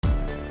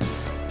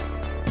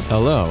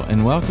Hello,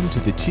 and welcome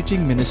to the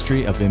teaching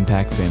ministry of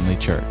Impact Family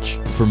Church.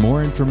 For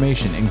more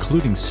information,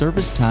 including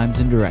service times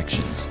and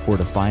directions, or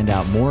to find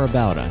out more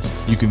about us,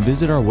 you can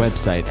visit our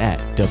website at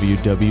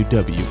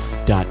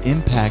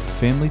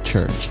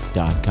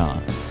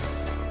www.impactfamilychurch.com.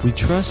 We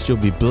trust you'll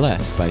be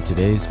blessed by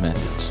today's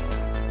message.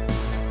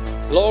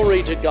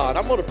 Glory to God.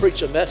 I'm going to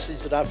preach a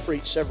message that I've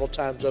preached several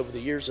times over the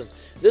years, and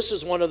this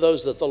is one of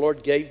those that the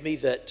Lord gave me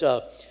that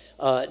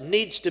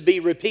needs to be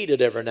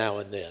repeated every now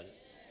and then.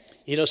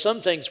 You know, some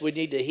things we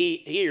need to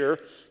hear,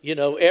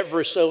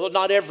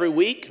 not every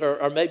week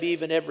or maybe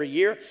even every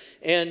year.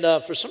 And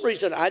for some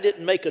reason, I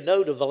didn't make a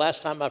note of the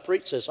last time I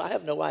preached this. I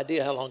have no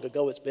idea how long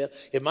ago it's been.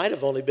 It might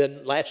have only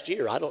been last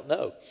year. I don't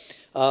know.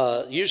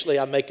 Usually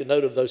I make a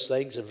note of those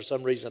things, and for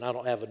some reason I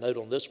don't have a note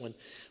on this one.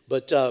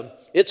 But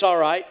it's all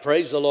right.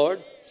 Praise the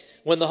Lord.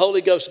 When the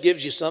Holy Ghost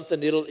gives you something,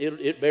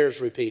 it bears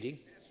repeating.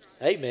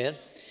 Amen.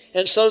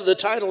 And so the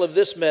title of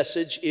this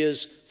message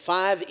is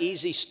 5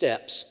 Easy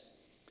Steps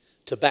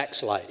to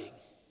Backsliding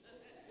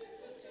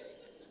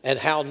and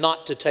How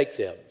Not to Take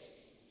Them.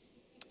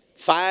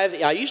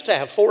 I used to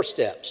have 4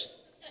 steps.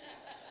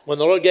 When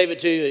the Lord gave it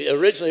to you,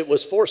 originally it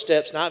was 4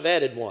 steps, now I've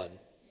added 1.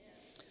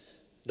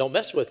 Don't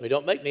mess with me.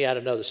 Don't make me add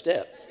another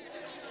step.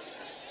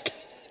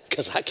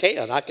 Because I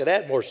could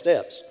add more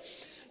steps.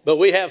 But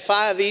we have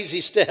 5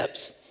 easy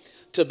steps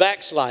to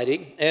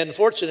backsliding, and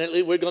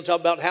fortunately we're going to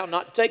talk about how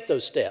not to take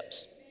those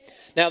steps.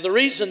 Now, the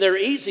reason they're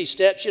easy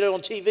steps,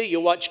 on TV,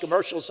 you watch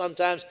commercials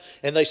sometimes,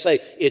 and they say,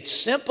 it's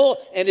simple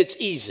and it's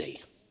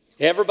easy.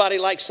 Everybody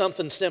likes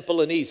something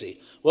simple and easy.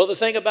 Well, the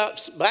thing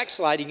about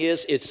backsliding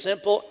is it's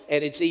simple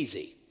and it's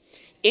easy.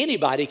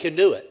 Anybody can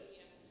do it.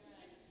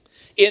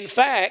 In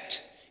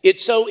fact,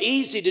 it's so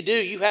easy to do,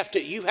 you have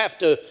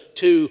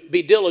to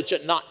be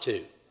diligent not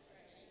to.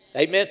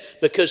 Amen?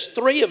 Because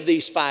 3 of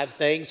these 5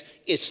 things,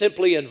 it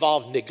simply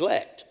involve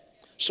neglect.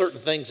 Certain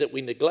things that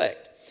we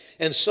neglect.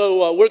 And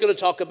so we're going to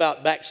talk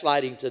about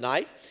backsliding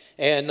tonight.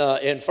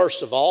 And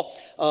first of all,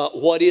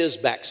 what is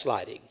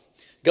backsliding?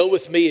 Go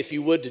with me, if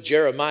you would, to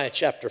Jeremiah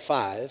chapter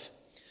 5.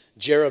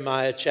 Chapter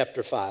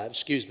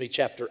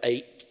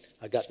 8.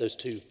 I got those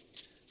 2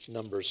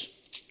 numbers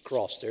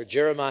crossed there.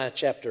 Jeremiah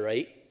chapter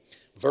 8,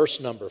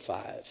 verse number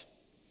 5.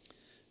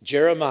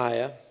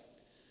 Jeremiah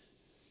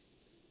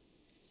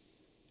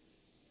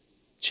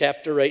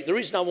chapter 8. The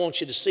reason I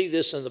want you to see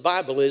this in the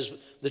Bible is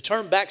the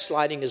term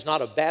backsliding is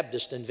not a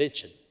Baptist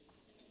invention.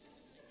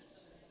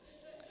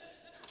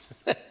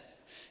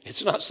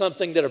 It's not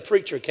something that a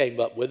preacher came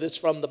up with. It's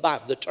from the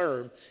Bible. The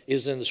term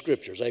is in the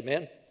scriptures.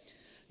 Amen?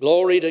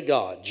 Glory to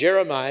God.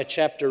 Jeremiah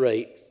chapter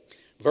 8,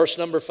 verse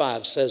number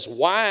 5 says,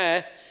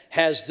 "Why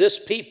has this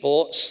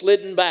people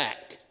slidden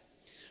back?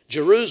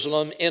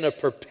 Jerusalem in a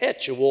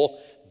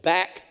perpetual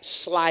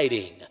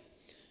backsliding."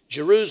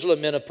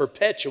 Jerusalem in a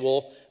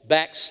perpetual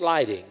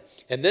backsliding.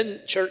 And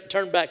then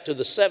turn back to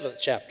the 7th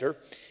chapter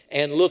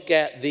and look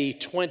at the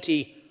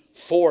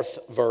 24th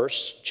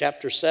verse,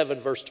 chapter 7,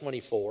 verse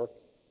 24.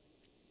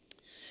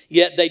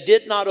 "Yet they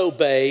did not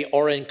obey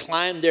or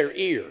incline their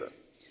ear,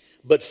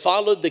 but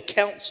followed the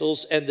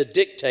counsels and the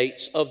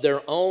dictates of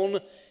their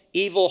own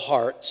evil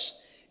hearts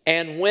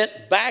and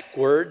went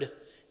backward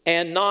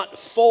and not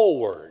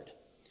forward."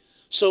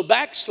 So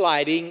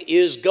backsliding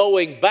is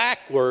going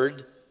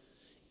backward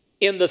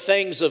in the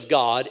things of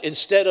God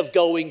instead of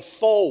going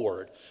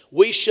forward.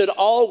 We should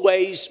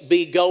always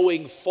be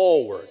going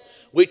forward.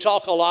 We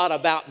talk a lot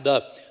about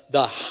the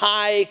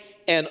high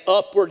and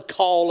upward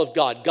call of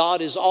God.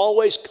 God is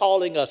always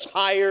calling us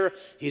higher.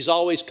 He's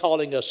always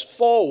calling us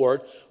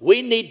forward.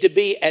 We need to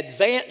be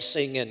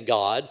advancing in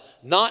God,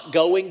 not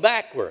going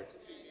backward.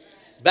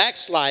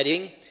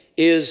 Backsliding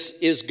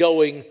is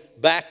going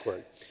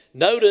backward.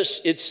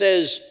 Notice it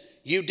says,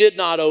 "You did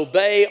not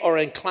obey or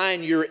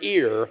incline your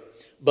ear,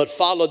 but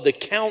followed the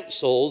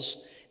counsels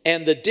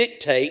and the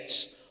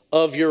dictates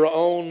of your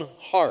own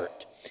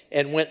heart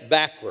and went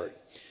backward."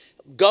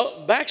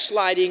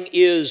 Backsliding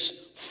is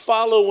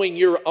following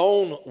your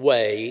own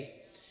way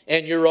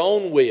and your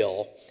own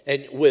will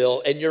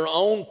and your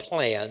own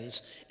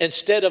plans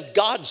instead of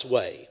God's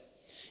way.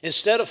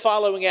 Instead of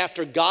following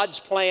after God's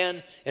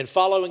plan and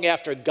following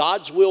after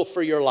God's will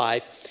for your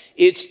life,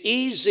 it's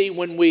easy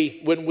when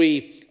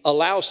we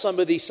allow some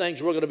of these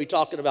things we're going to be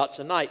talking about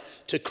tonight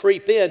to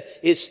creep in.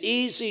 It's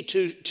easy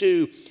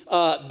to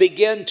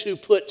begin to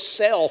put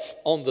self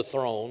on the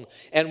throne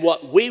and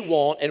what we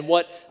want and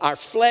what our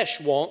flesh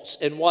wants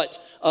and what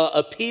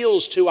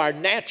appeals to our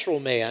natural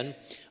man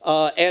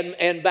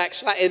and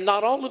backslide. And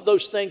not all of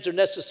those things are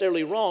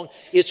necessarily wrong.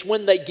 It's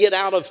when they get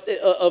out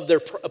of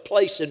their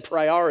place in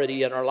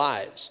priority in our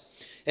lives.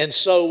 And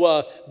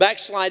so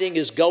backsliding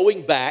is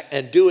going back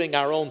and doing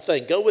our own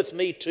thing. Go with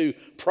me to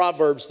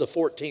Proverbs, the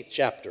 14th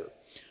chapter.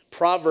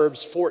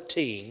 Proverbs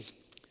 14.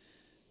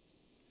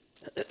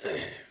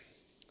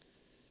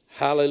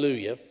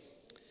 Hallelujah.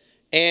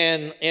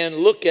 And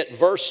look at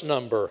verse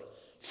number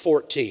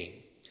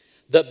 14.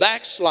 "The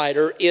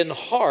backslider in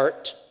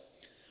heart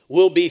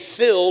will be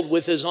filled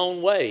with his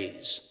own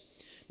ways."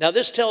 Now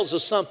this tells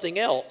us something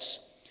else,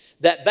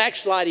 that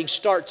backsliding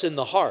starts in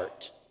the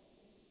heart.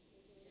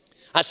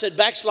 I said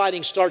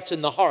backsliding starts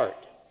in the heart.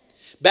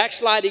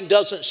 Backsliding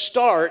doesn't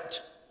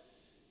start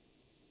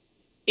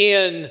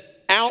in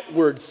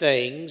outward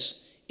things.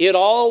 It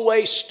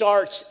always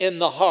starts in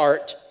the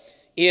heart,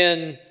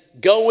 in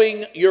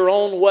going your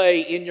own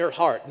way in your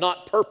heart,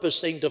 not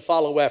purposing to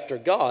follow after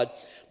God.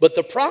 But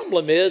the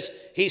problem is,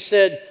 he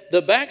said,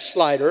 the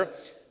backslider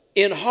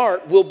in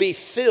heart will be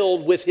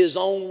filled with his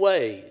own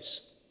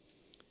ways.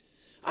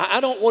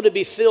 I don't want to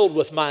be filled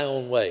with my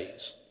own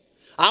ways.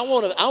 I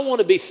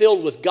want to be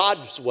filled with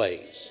God's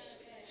ways.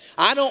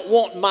 I don't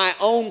want my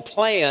own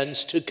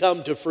plans to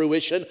come to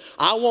fruition.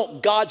 I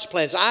want God's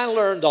plans. I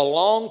learned a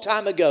long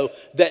time ago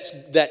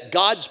that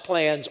God's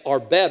plans are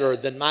better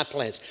than my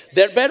plans.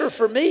 They're better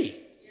for me.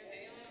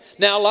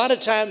 Now, a lot of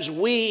times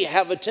we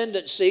have a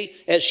tendency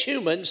as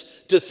humans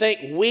to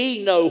think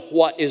we know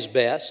what is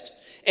best.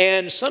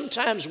 And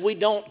sometimes we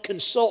don't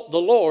consult the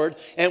Lord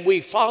and we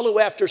follow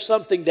after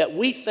something that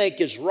we think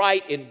is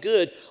right and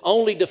good,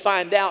 only to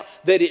find out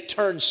that it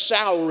turns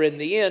sour in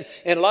the end.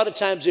 And a lot of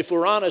times, if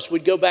we're honest,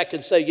 we'd go back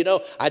and say, you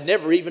know, I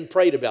never even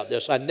prayed about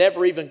this. I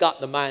never even got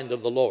in the mind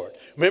of the Lord.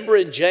 Remember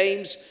in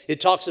James, it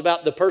talks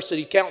about the person,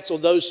 he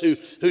counseled those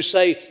who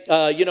say,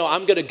 you know,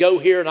 I'm going to go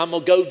here and I'm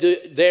going to go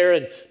there,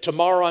 and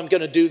tomorrow I'm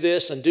going to do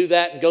this and do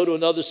that and go to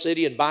another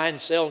city and buy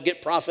and sell and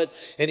get profit.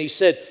 And he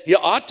said, you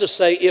ought to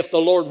say, if the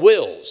Lord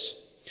wills,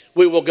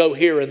 we will go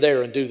here and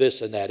there and do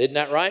this and that. Isn't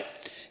that right?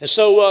 And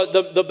so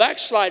the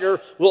backslider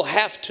will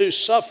have to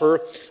suffer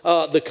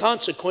the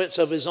consequence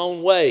of his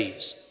own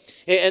ways.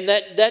 And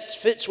that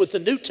fits with the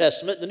New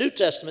Testament. The New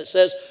Testament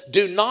says,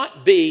 do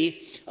not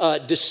be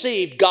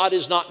deceived. God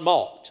is not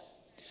mocked.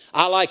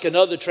 I like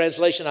another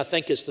translation. I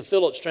think it's the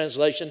Phillips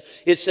translation.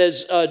 It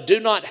says, do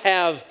not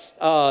have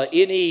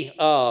any,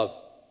 well,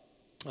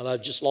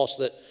 I've just lost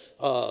that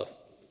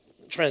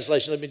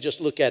translation. Let me just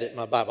look at it in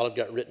my Bible. I've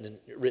got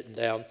it written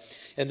down.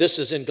 And this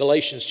is in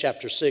Galatians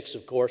chapter 6,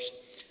 of course.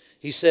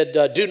 He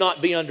said, do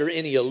not be under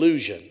any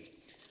illusion,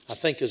 I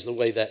think is the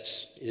way that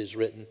is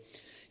written.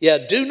 Yeah,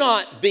 do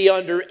not be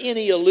under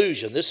any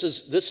illusion. This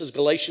is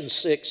Galatians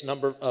 6,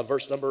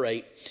 verse number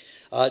 8.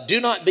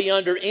 Do not be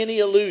under any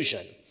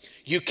illusion.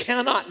 You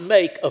cannot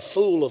make a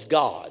fool of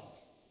God.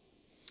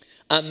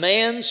 A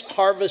man's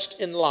harvest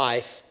in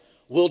life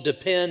will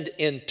depend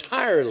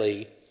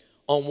entirely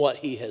on what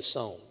he has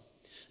sown.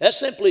 That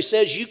simply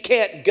says you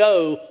can't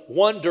go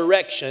one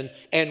direction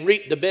and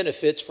reap the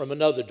benefits from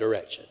another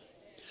direction.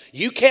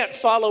 You can't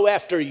follow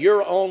after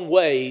your own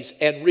ways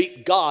and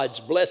reap God's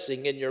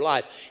blessing in your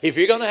life. If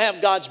you're going to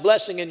have God's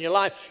blessing in your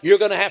life, you're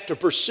going to have to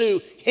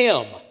pursue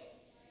Him.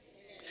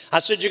 I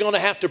said you're going to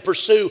have to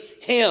pursue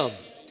Him.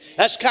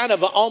 That's kind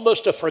of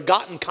almost a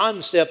forgotten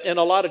concept in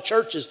a lot of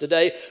churches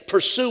today,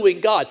 pursuing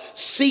God,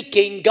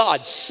 seeking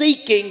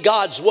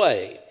God's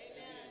way.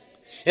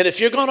 And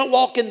if you're going to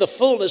walk in the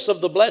fullness of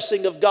the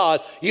blessing of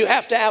God, you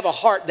have to have a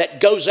heart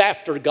that goes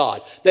after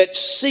God, that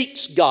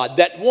seeks God,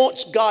 that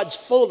wants God's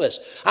fullness.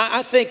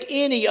 I think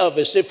any of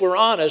us, if we're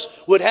honest,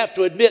 would have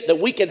to admit that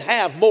we can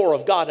have more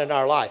of God in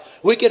our life.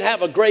 We can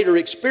have a greater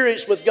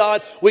experience with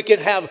God. We can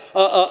have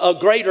a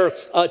greater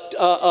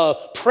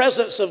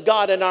presence of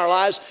God in our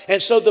lives.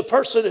 And so the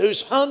person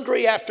who's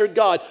hungry after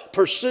God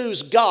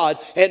pursues God.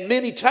 And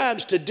many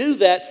times to do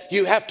that,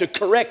 you have to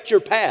correct your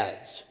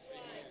paths.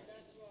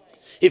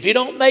 If you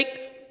don't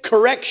make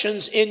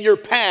corrections in your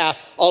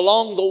path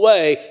along the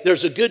way,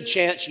 there's a good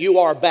chance you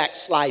are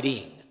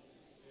backsliding.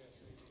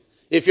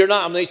 If you're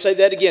not, I'm going to say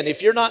that again.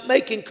 If you're not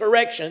making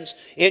corrections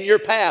in your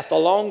path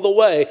along the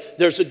way,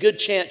 there's a good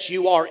chance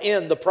you are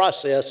in the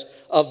process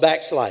of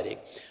backsliding.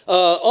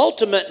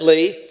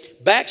 Ultimately,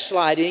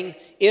 backsliding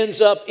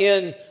ends up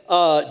in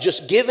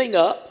just giving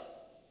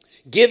up,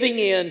 giving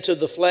in to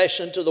the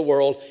flesh and to the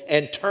world,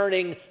 and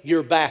turning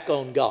your back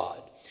on God.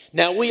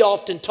 Now, we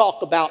often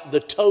talk about the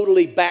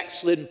totally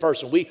backslidden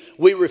person. We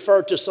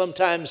refer to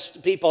sometimes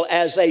people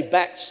as a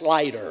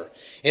backslider.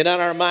 And in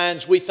our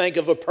minds, we think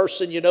of a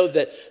person,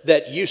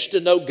 that used to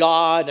know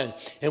God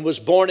and was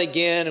born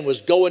again and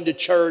was going to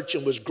church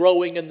and was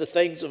growing in the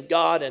things of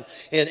God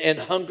and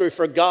hungry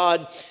for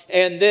God.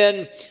 And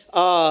then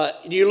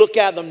you look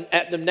at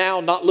them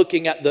now, not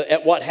looking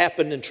at what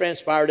happened and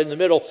transpired in the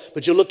middle,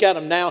 but you look at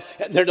them now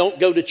and they don't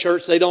go to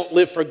church. They don't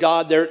live for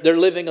God. They're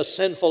living a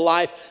sinful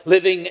life,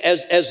 living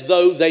as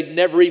though they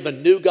never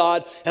even knew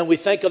God. And we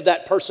think of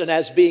that person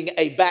as being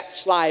a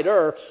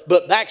backslider,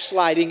 but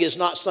backsliding is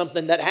not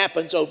something that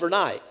happens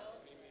overnight.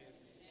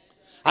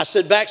 I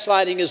said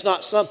backsliding is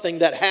not something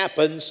that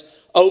happens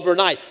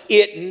overnight.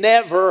 It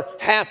never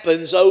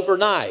happens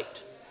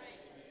overnight.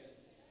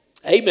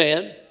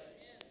 Amen.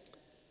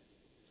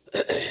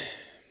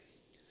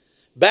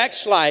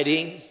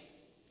 Backsliding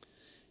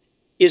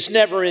is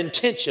never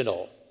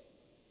intentional,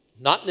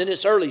 not in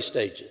its early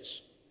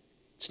stages.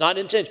 It's not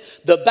intentional.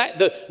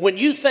 When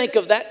you think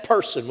of that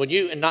person,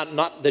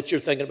 not that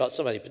you're thinking about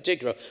somebody in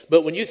particular,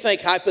 but when you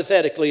think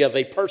hypothetically of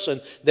a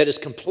person that is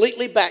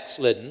completely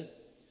backslidden,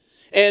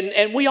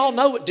 and we all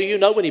know it. Do you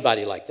know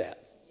anybody like that?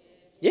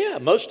 Yeah,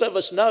 most of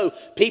us know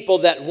people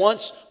that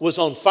once was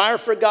on fire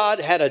for God,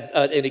 had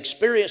an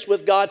experience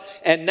with God,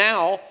 and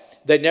now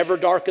They never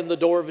darken the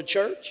door of a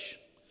church.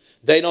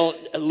 They don't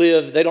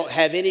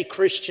have any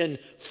Christian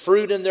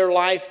fruit in their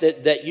life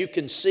that you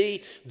can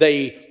see.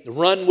 They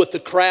run with the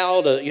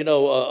crowd,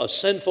 a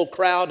sinful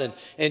crowd,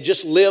 and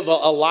just live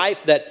a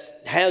life that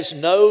has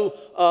no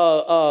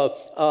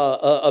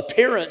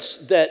appearance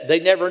that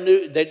they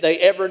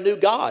ever knew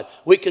God.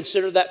 We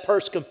consider that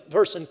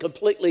person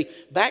completely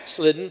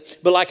backslidden.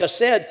 But like I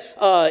said,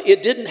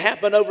 it didn't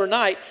happen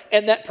overnight,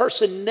 and that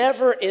person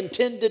never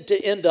intended to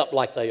end up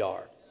like they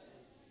are.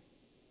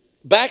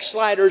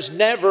 Backsliders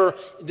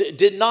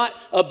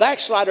a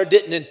backslider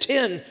didn't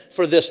intend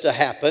for this to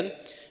happen.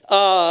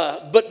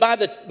 But by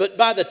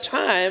the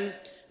time,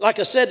 like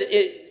I said,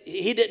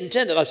 he didn't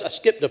intend it. I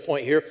skipped a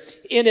point here.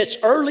 In its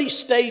early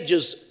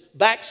stages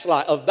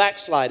of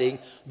backsliding,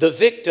 the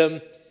victim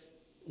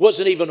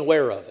wasn't even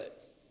aware of it.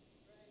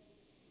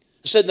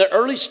 I said in the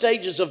early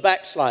stages of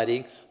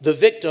backsliding, the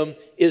victim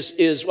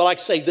is well, I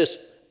say this,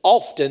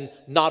 often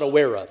not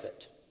aware of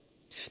it.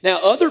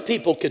 Now, other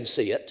people can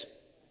see it.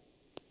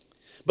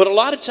 But a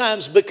lot of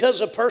times, because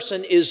a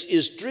person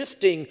is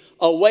drifting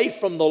away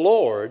from the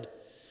Lord,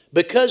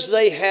 because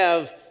they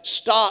have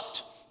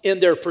stopped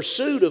in their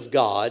pursuit of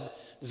God,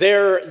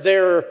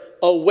 their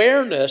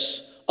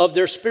awareness of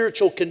their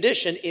spiritual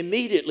condition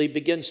immediately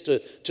begins to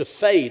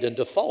fade and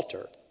to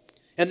falter.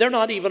 And they're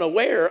not even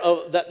aware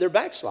of that they're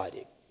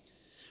backsliding.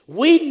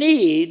 We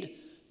need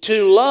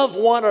to love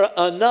one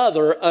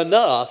another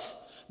enough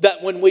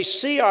that when we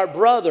see our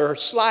brother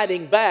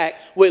sliding back,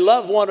 we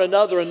love one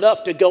another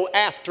enough to go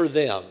after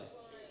them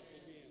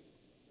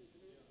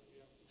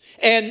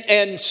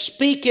and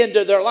speak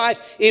into their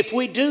life. If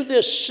we do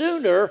this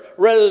sooner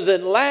rather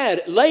than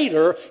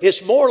later,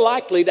 it's more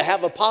likely to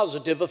have a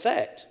positive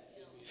effect.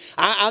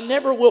 I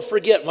never will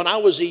forget when I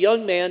was a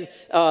young man,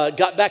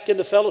 got back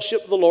into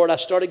fellowship with the Lord. I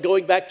started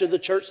going back to the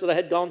church that I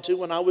had gone to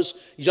when I was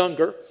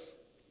younger.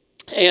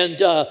 And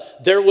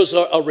there was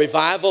a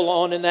revival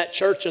on in that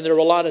church, and there were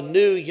a lot of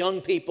new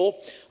young people,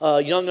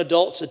 young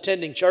adults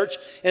attending church.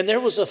 And there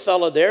was a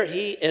fellow there.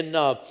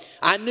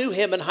 I knew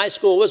him in high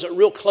school. I wasn't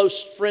real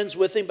close friends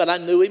with him, but I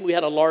knew him. We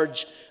had a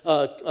large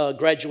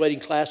graduating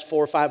class,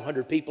 400 or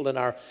 500 people in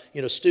our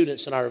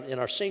students in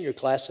our senior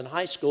class in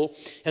high school.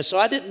 And so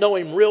I didn't know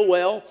him real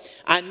well.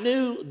 I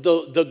knew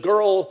the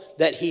girl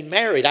that he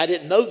married. I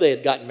didn't know they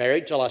had gotten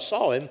married till I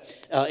saw him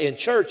in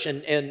church,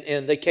 and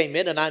they came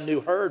in, and I knew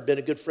her, had been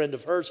a good friend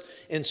of hers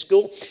in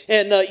school.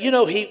 And,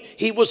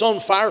 he was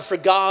on fire for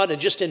God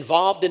and just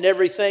involved in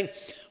everything.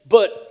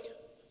 But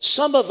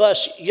some of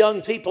us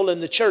young people in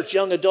the church,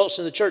 young adults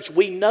in the church,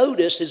 we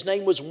noticed, his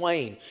name was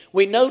Wayne.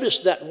 We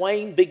noticed that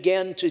Wayne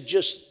began to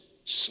just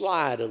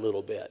slide a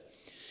little bit.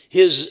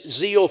 His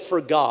zeal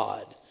for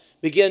God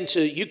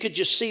you could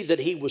just see that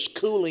he was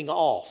cooling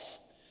off.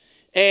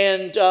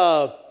 And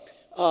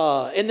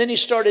then he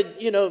started,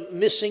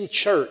 missing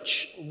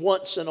church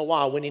once in a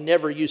while when he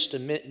never used to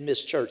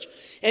miss church.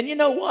 And you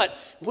know what?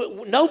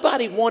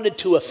 Nobody wanted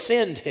to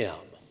offend him.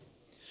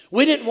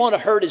 We didn't want to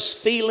hurt his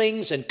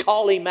feelings and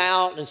call him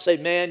out and say,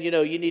 man, you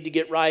need to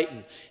get right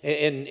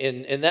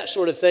and that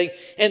sort of thing.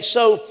 And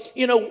so,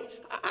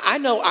 I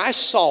know I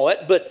saw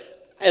it, but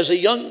as a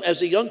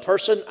young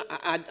person,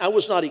 I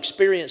was not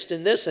experienced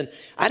in this, and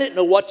I didn't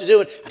know what to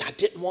do, and I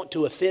didn't want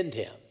to offend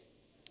him.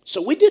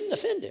 So we didn't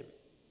offend him.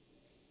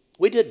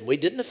 We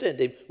didn't offend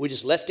him. We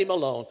just left him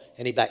alone,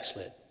 and he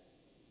backslid.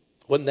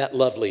 Wasn't that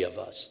lovely of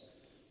us?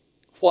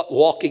 What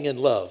walking in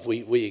love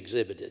we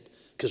exhibited,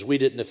 because we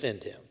didn't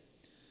offend him.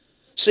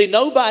 See,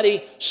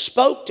 nobody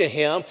spoke to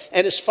him,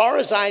 and as far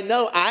as I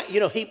know,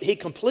 he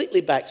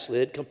completely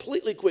backslid,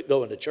 completely quit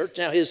going to church.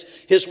 Now,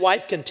 his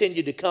wife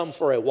continued to come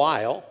for a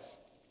while,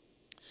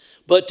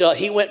 but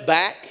he went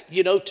back,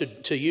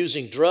 to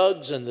using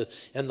drugs and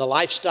the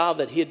lifestyle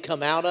that he had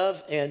come out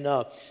of. And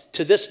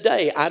to this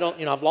day,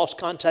 I've lost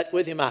contact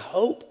with him. I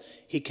hope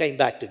he came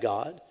back to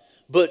God.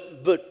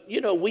 But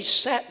we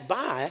sat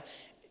by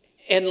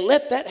and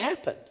let that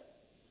happen.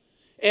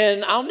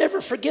 And I'll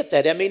never forget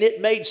that. I mean, it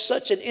made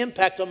such an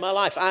impact on my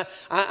life.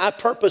 I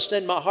purposed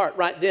in my heart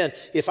right then,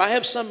 if I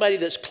have somebody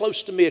that's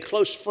close to me, a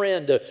close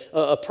friend,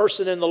 a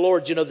person in the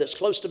Lord, that's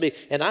close to me,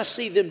 and I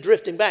see them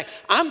drifting back,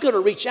 I'm going to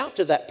reach out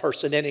to that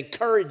person and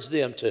encourage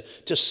them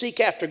to seek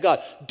after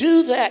God.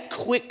 Do that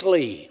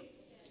quickly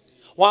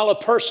while a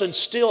person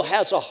still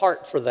has a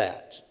heart for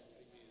that.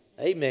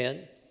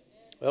 Amen.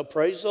 Well,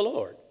 praise the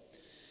Lord.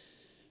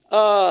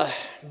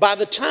 By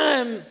the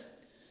time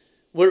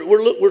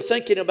we're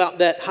thinking about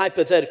that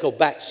hypothetical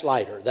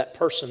backslider, that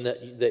person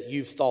that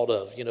you've thought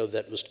of,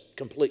 that was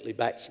completely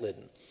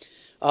backslidden.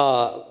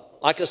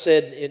 Like I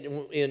said,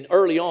 in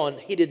early on,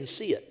 he didn't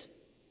see it.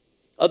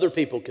 Other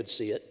people could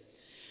see it.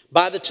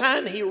 By the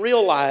time he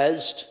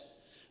realized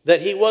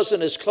that he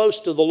wasn't as close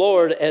to the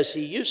Lord as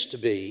he used to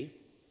be,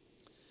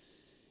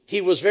 he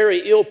was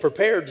very ill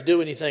prepared to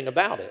do anything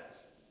about it.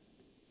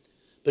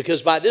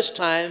 Because by this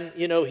time,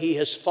 he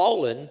has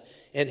fallen,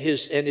 and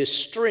his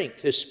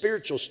strength, his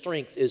spiritual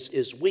strength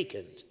is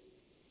weakened.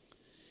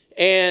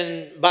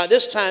 And by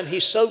this time,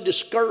 he's so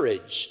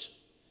discouraged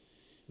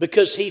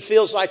because he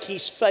feels like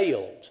he's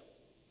failed.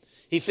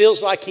 He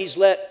feels like he's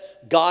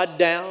let God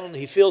down.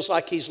 He feels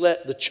like he's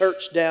let the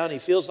church down. He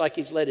feels like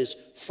he's let his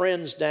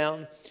friends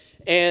down.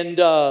 And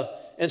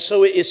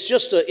so it's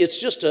just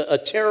a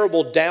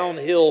terrible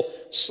downhill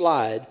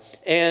slide.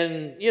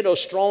 And,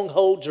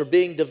 strongholds are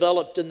being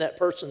developed in that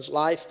person's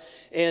life.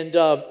 And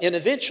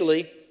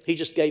eventually, he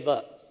just gave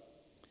up.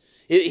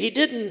 He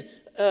didn't,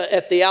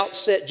 at the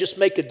outset, just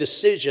make a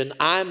decision,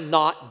 I'm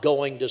not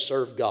going to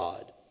serve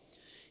God.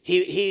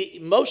 He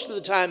most of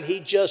the time,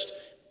 he just,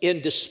 in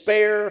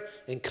despair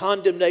and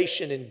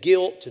condemnation and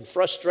guilt and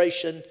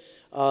frustration,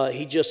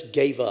 he just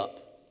gave up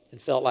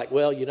and felt like,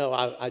 well,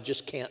 I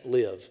just can't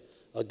live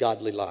a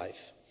godly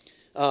life.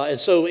 And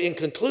so in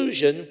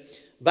conclusion,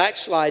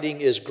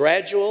 backsliding is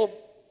gradual,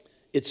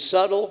 it's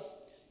subtle,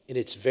 and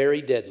it's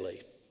very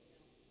deadly.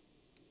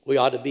 We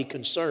ought to be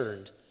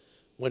concerned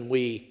when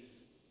we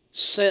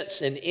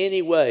sense in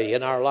any way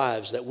in our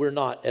lives that we're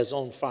not as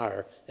on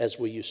fire as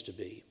we used to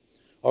be,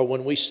 or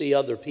when we see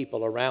other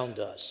people around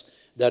us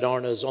that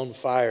aren't as on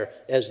fire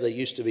as they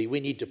used to be. We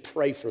need to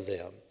pray for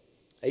them.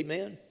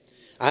 Amen.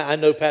 I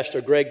know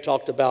Pastor Greg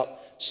talked about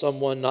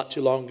someone not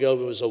too long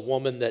ago. It was a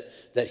woman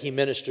that he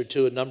ministered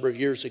to a number of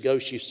years ago.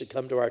 She used to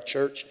come to our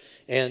church,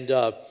 and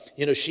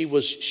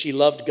she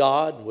loved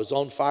God and was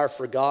on fire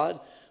for God,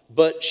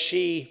 but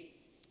she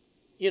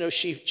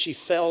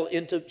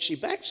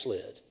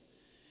backslid,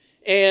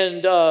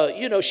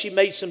 and she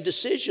made some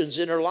decisions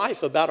in her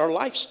life about her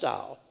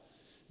lifestyle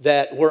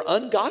that were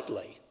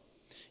ungodly.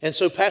 And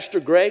so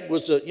Pastor Greg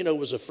was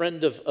a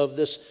friend of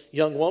this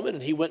young woman,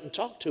 and he went and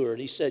talked to her,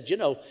 and he said,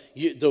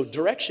 the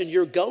direction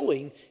you're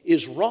going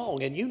is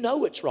wrong, and you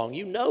know it's wrong.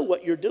 You know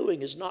what you're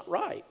doing is not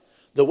right.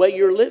 The way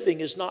you're living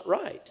is not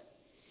right.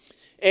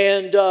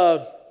 And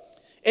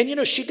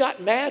she got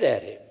mad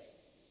at him.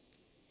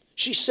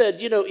 She said,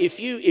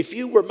 if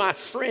you were my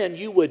friend,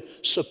 you would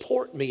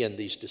support me in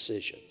these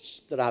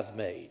decisions that I've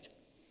made.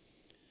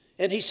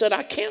 And he said,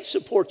 I can't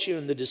support you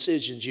in the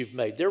decisions you've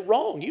made. They're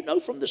wrong. You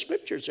know from the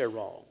scriptures they're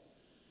wrong.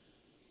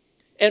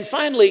 And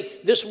finally,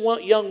 this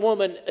young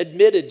woman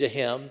admitted to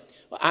him,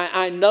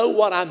 I know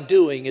what I'm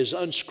doing is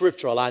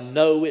unscriptural. I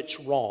know it's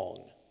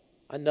wrong.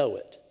 I know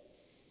it.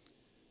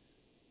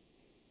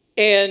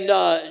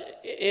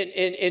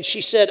 And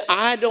she said,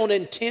 I don't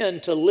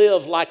intend to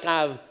live like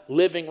I'm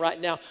living right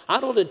now.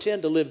 I don't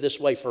intend to live this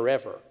way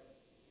forever.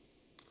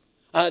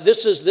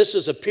 This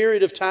is a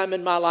period of time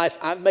in my life.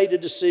 I've made a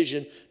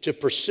decision to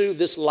pursue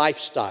this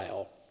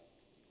lifestyle.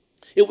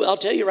 I'll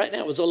tell you right now,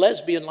 it was a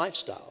lesbian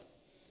lifestyle.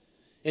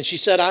 And she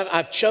said,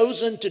 I've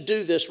chosen to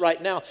do this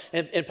right now.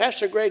 And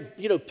Pastor Greg,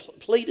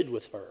 pleaded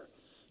with her.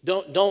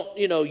 Don't,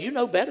 you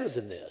know better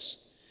than this.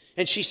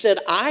 And she said,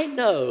 I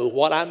know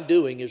what I'm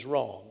doing is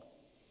wrong.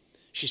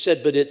 She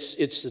said, but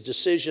it's the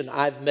decision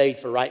I've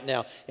made for right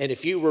now. And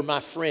if you were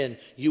my friend,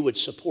 you would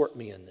support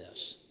me in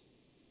this.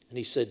 And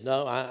he said,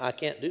 no, I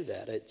can't do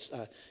that.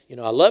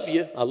 I love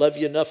you. I love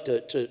you enough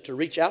to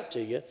reach out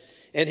to you.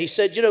 And he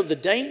said, the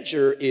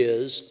danger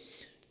is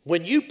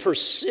when you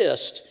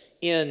persist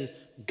in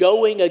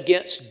going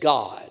against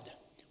God,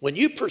 when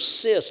you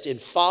persist in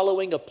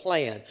following a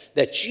plan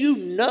that you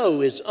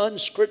know is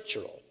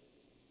unscriptural,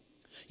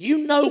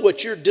 you know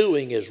what you're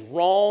doing is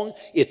wrong.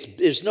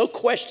 There's no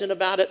question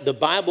about it. The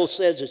Bible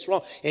says it's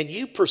wrong. And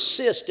you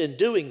persist in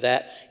doing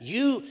that,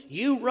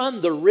 you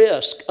run the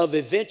risk of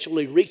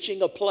eventually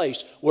reaching a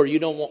place where you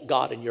don't want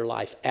God in your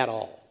life at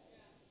all.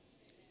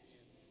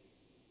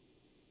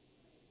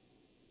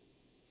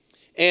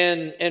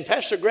 And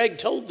Pastor Greg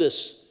told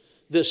this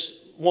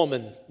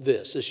woman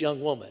this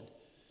young woman.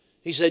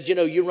 He said,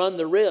 you run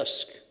the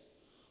risk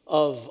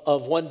of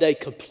one day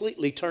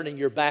completely turning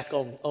your back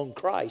on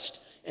Christ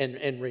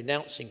and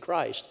renouncing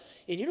Christ.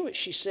 And you know what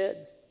she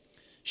said?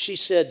 She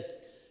said,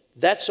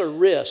 that's a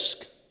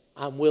risk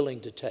I'm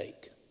willing to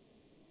take.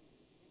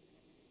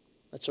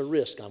 That's a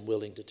risk I'm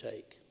willing to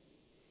take.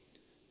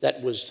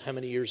 That was how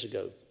many years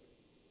ago?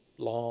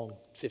 Long,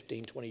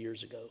 15, 20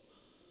 years ago.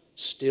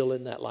 Still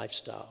in that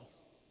lifestyle.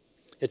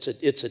 It's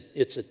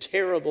a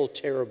terrible,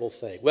 terrible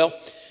thing. Well,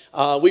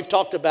 we've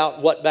talked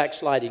about what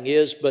backsliding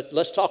is, but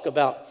let's talk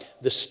about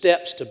the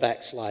steps to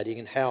backsliding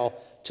and how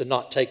to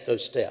not take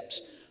those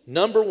steps.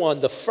 Number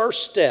one, the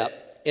first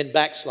step in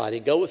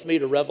backsliding, go with me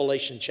to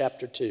Revelation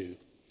chapter 2.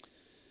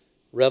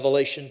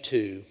 Revelation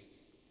 2.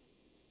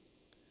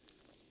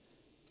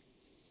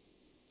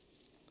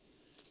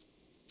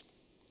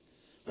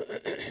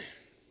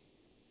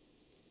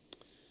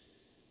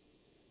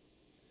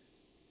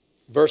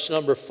 Verse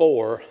number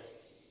 4.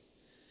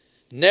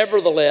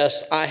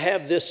 Nevertheless, I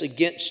have this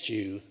against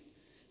you,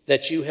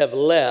 that you have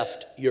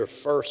left your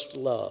first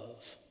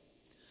love.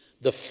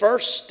 The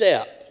first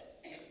step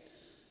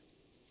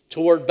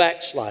toward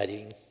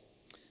backsliding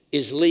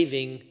is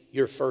leaving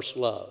your first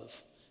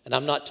love. And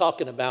I'm not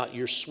talking about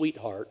your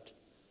sweetheart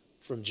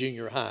from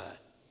junior high.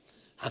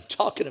 I'm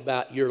talking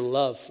about your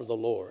love for the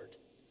Lord.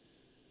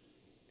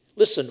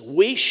 Listen,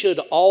 we should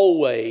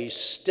always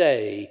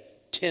stay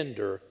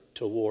tender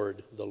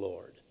toward the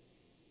Lord.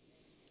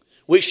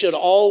 We should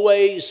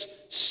always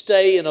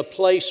stay in a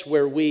place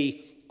where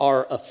we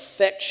are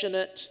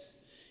affectionate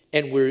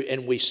and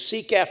we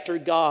seek after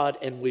God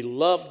and we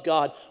love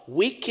God,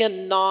 we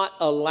cannot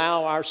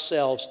allow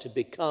ourselves to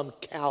become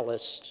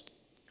calloused,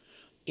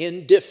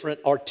 indifferent,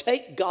 or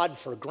take God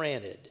for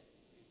granted.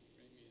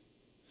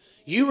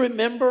 You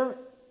remember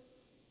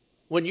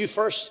when you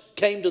first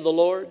came to the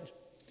Lord?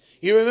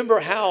 You remember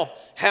how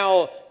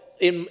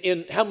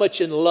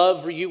much in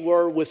love you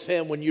were with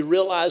Him when you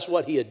realized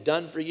what He had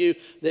done for you,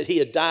 that He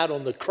had died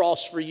on the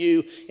cross for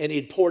you and He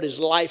had poured His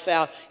life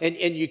out, and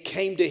you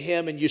came to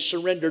Him and you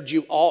surrendered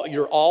your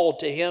all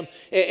to Him,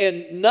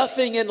 and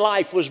nothing in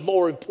life was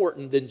more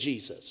important than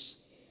Jesus.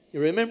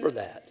 You remember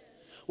that?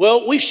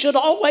 Well, we should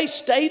always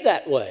stay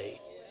that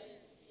way.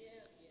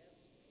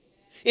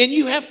 And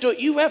you have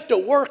to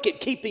work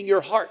at keeping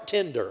your heart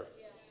tender.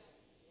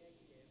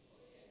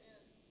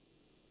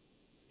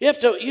 You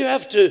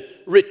have to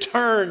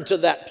return to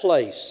that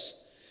place.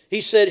 He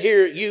said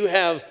here, you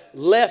have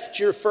left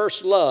your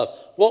first love.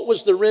 What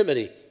was the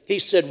remedy? He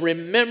said,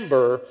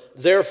 remember,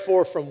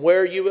 therefore, from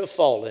where you have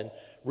fallen,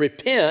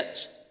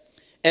 repent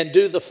and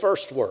do the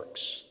first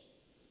works.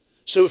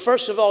 So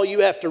first of all, you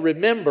have to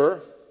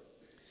remember,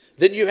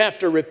 then you have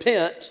to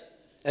repent,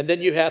 and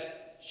then you have,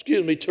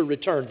 to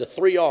return. The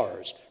 3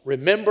 R's.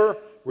 Remember,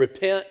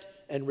 repent,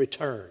 and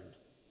return.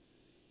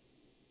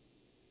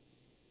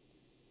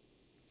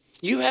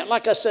 You have,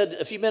 like I said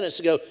a few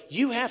minutes ago,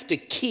 you have to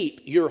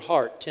keep your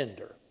heart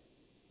tender.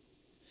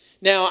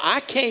 Now,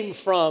 I came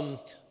from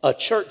a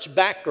church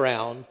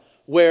background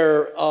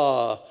where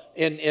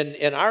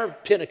in our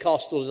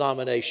Pentecostal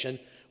denomination,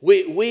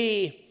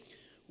 we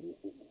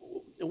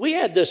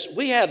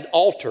had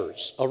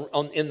altars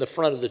in the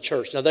front of the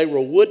church. Now, they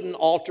were wooden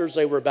altars.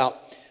 They were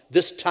about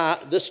this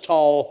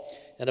tall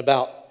and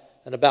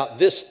about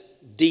this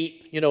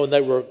deep, and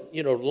they were,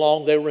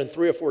 long. They were in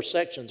 3 or 4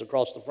 sections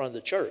across the front of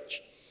the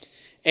church.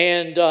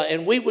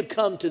 And we would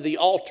come to the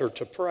altar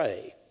to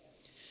pray.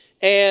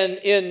 And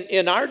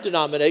in our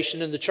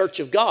denomination, in the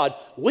Church of God,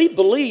 we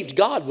believed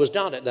God was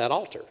down at that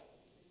altar.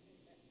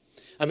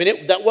 I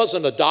mean, that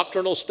wasn't a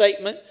doctrinal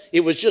statement. It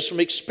was just from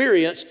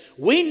experience.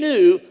 We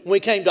knew when we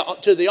came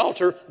to the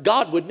altar,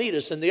 God would meet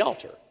us in the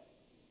altar.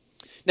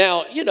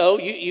 Now,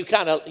 you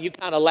kind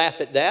of laugh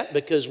at that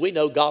because we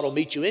know God will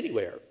meet you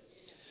anywhere.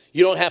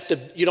 You don't have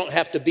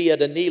to be at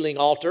a kneeling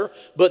altar,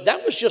 but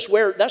that's just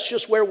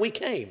where we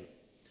came.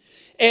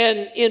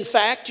 And in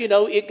fact,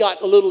 it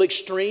got a little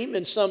extreme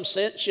in some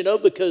sense,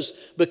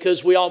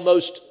 because we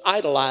almost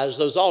idolized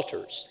those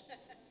altars.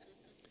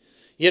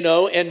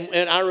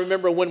 And I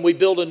remember when we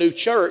built a new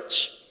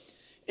church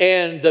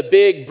and the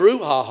big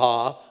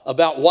brouhaha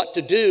about what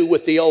to do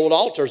with the old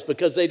altars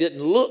because they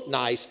didn't look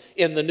nice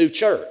in the new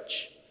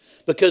church.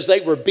 Because they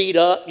were beat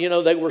up,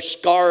 they were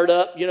scarred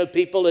up,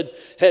 people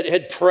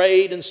had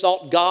prayed and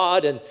sought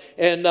God and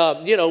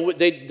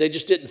they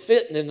just didn't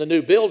fit in the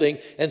new building.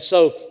 And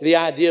so the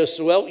idea is,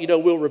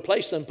 we'll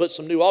replace them, put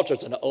some new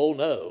altars. And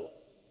oh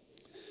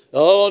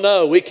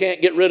no, we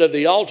can't get rid of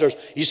the altars.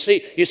 You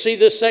see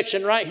this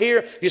section right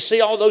here? You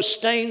see all those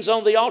stains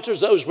on the altars?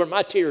 Those were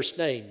my tear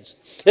stains.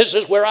 This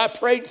is where I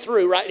prayed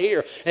through right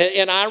here.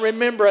 And I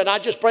remember, and I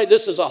just prayed,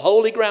 this is a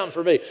holy ground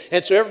for me.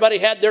 And so everybody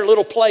had their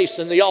little place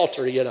in the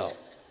altar,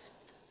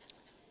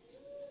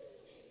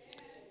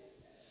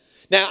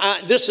 Now,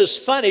 this is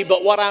funny,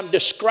 but what I'm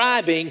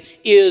describing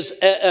is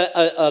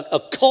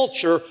a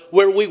culture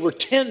where we were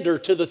tender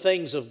to the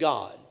things of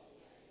God.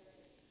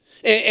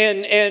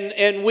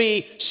 And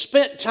we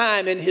spent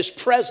time in His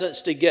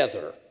presence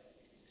together.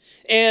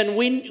 And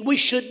we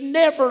should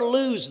never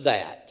lose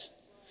that.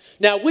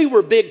 Now, we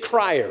were big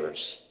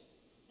criers.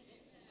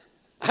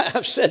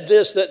 I've said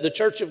this, that the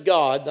Church of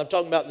God, I'm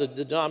talking about the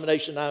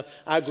denomination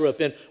I grew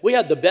up in, we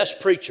had the best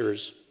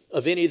preachers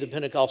of any of the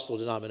Pentecostal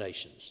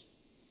denominations.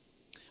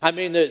 I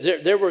mean,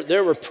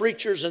 there were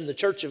preachers in the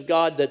Church of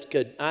God that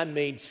could,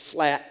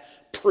 flat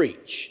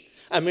preach.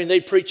 I mean,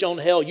 they'd preach on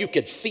hell. You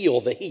could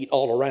feel the heat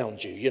all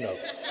around you,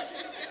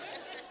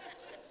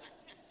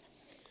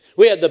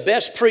 We had the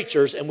best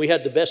preachers and we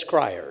had the best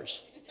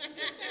criers.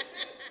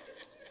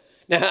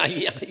 Now,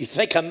 you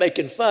think I'm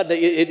making fun.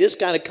 It is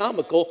kind of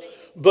comical,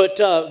 but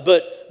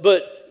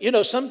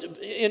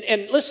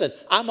listen,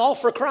 I'm all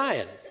for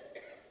crying.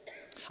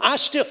 I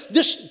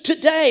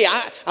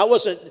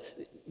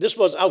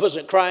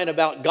wasn't crying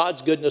about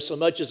God's goodness so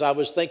much as I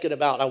was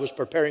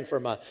preparing for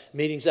my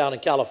meetings out in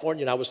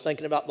California, and I was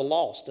thinking about the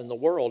lost in the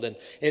world,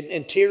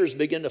 and tears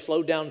began to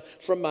flow down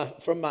from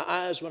my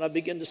eyes when I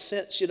began to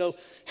sense, the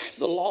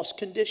lost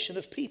condition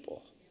of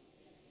people.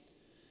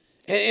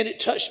 And it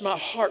touched my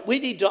heart. We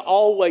need to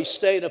always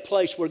stay in a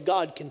place where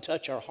God can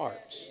touch our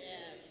hearts.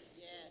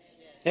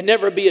 And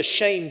never be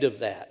ashamed of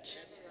that.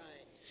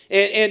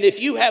 And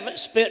if you haven't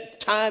spent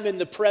time in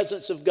the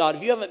presence of God,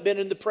 if you haven't been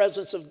in the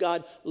presence of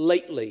God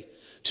lately,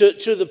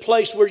 to the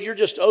place where you're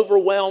just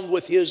overwhelmed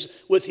with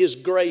His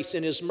grace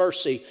and His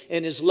mercy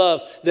and His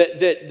love,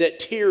 that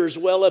tears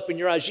well up in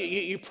your eyes,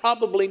 you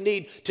probably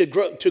need to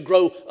grow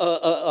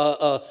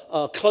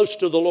close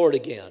to the Lord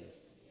again.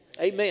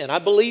 Amen. I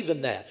believe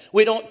in that.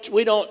 We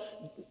don't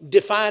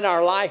define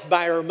our life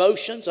by our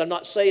emotions. I'm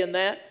not saying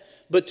that.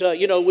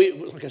 you know,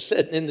 like I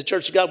said, in the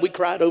Church of God, we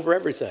cried over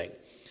everything.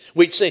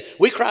 We'd sing.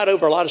 We cried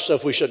over a lot of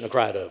stuff we shouldn't have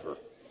cried over.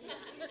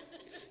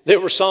 There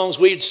were songs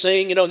we'd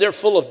sing, you know, and they're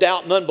full of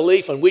doubt and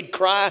unbelief, and we'd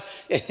cry.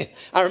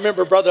 I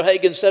remember Brother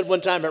Hagin said one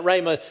time at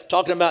Rhema,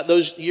 talking about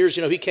those years,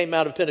 you know, he came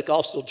out of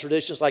Pentecostal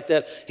traditions like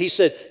that. He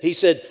said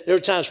there were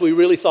times we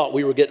really thought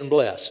we were getting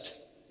blessed,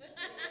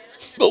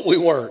 but we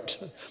weren't,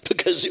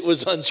 because it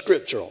was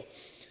unscriptural.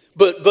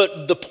 But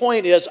the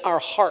point is, our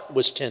heart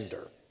was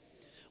tender.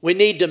 We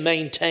need to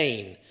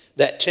maintain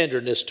that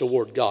tenderness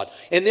toward God.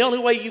 And the only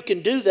way you can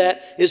do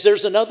that is,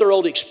 there's another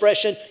old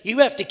expression: you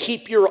have to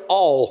keep your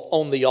all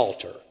on the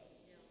altar.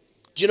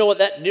 Do you know what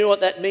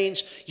that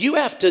means? You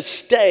have to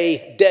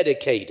stay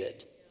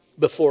dedicated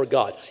before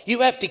God.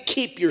 You have to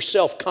keep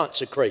yourself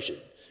consecrated.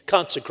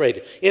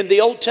 In the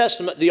Old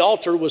Testament, the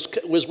altar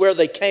was where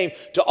they came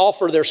to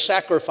offer their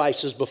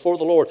sacrifices before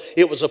the Lord.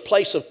 It was a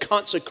place of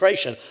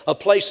consecration, a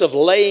place of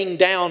laying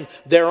down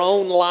their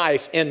own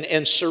life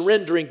and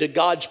surrendering to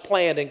God's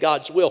plan and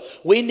God's will.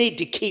 We need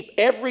to keep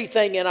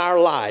everything in our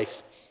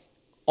life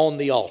on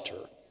the altar.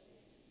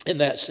 In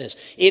that sense,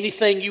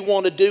 anything you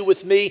want to do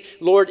with me,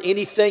 Lord,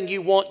 anything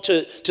you want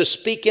to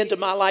speak into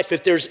my life,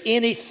 if there's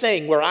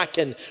anything where I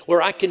can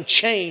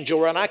change,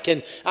 or when I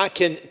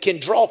can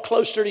draw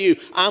closer to you,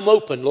 I'm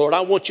open, Lord.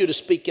 I want you to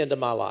speak into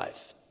my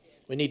life.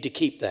 We need to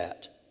keep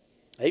that.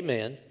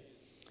 Amen.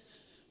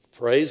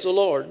 Praise the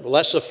Lord. Well,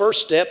 that's the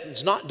first step.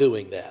 It's not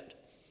doing that.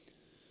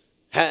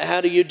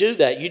 How do you do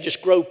that? You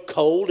just grow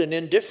cold and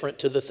indifferent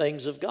to the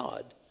things of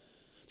God.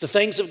 The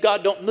things of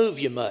God don't move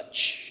you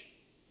much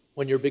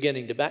when you're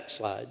beginning to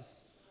backslide,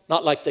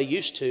 not like they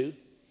used to.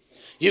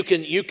 You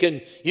can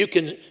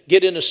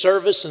get in a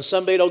service and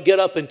somebody will get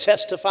up and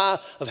testify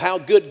of how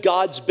good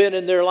God's been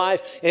in their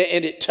life,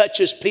 and it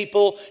touches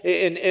people,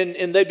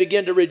 and they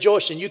begin to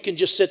rejoice, and you can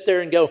just sit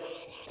there and go,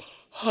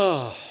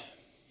 and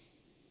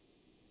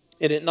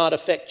it not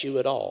affect you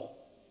at all.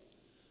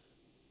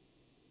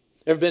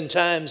 There have been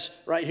times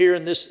right here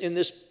in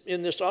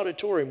this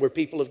auditorium where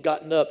people have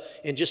gotten up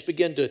and just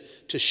begin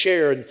to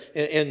share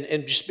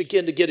and just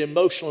begin to get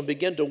emotional and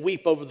begin to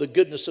weep over the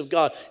goodness of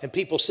God. And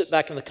people sit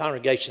back in the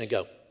congregation and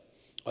go,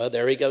 well,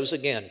 there he goes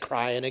again,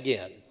 crying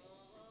again.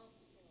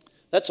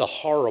 That's a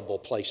horrible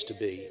place to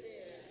be.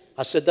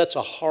 I said, that's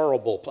a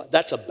horrible place.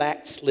 That's a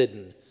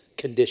backslidden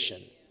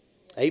condition.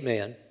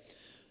 Amen.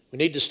 We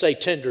need to stay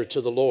tender to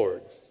the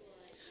Lord.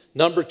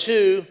 Number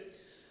two,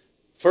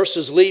 first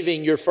is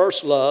leaving your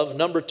first love.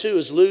 Number two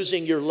is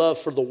losing your love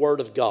for the Word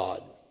of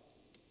God.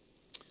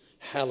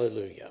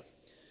 Hallelujah.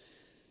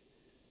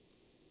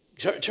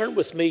 Turn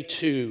with me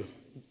to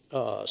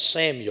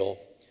Samuel,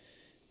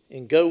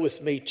 and go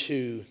with me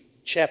to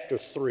chapter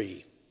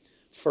 3,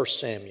 1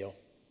 Samuel.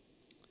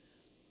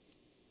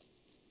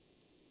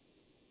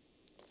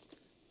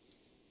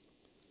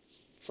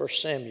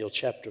 First Samuel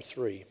chapter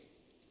 3,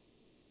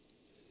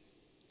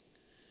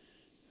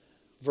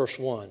 verse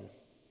 1.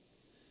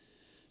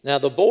 Now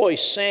the boy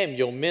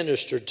Samuel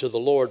ministered to the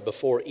Lord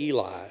before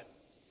Eli,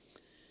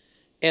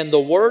 and the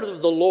word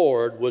of the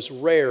Lord was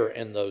rare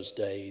in those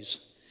days.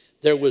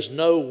 There was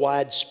no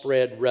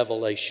widespread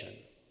revelation.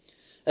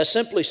 That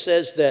simply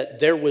says that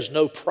there was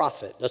no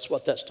prophet. That's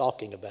what that's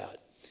talking about.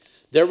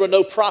 There were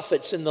no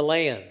prophets in the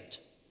land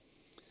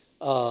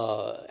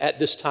at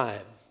this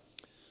time.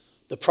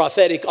 The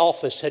prophetic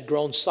office had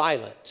grown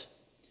silent.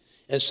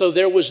 And so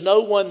there was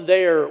no one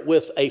there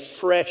with a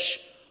fresh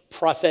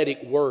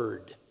prophetic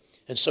word.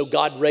 And so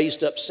God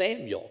raised up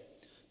Samuel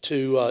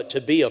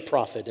to be a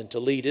prophet and to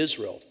lead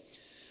Israel.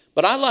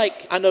 But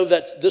I know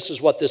that this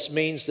is what this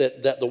means,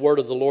 that the word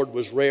of the Lord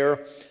was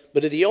rare.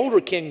 But in the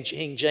older King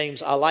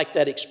James, I like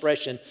that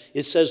expression.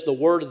 It says the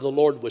word of the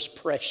Lord was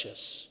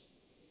precious.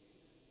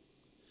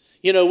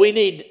 You know, we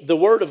need the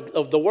word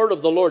of the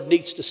Lord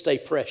needs to stay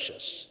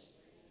precious.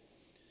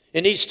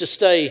 It needs to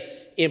stay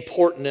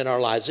important in our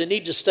lives. It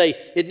needs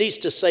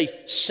to stay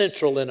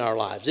central in our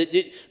lives.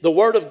 The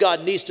Word of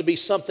God needs to be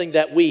something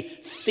that we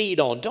feed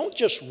on. Don't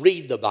just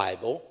read the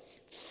Bible,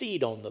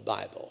 feed on the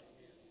Bible.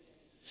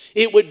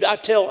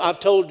 I've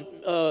told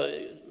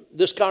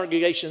this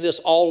congregation this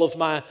all of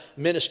my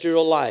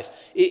ministerial life.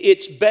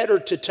 It's better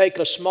to take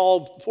a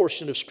small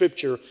portion of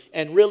Scripture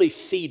and really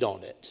feed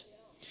on it,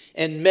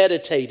 and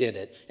meditate in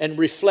it, and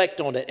reflect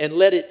on it, and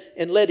let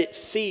it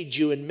feed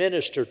you and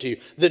minister to you,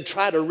 than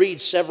try to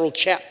read several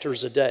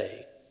chapters a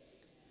day.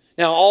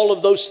 Now, all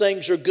of those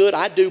things are good.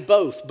 I do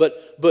both, but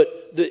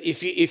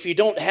if you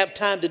don't have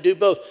time to do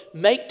both,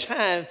 make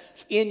time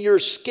in your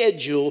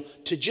schedule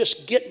to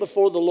just get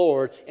before the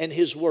Lord and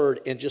His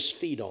Word and just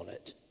feed on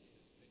it.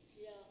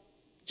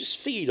 Just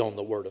feed on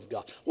the Word of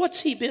God.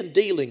 What's He been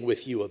dealing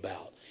with you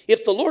about?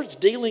 If the Lord's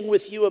dealing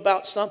with you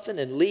about something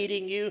and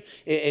leading you,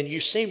 and you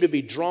seem to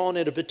be drawn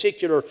in a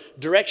particular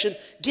direction,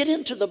 get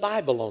into the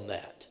Bible on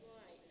that.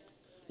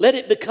 Let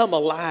it become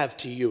alive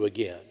to you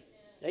again.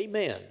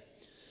 Amen.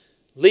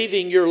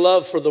 Leaving your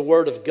love for the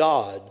Word of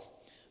God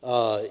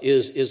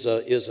is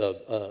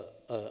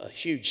a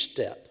huge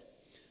step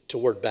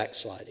toward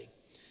backsliding.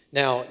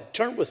 Now,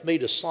 turn with me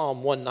to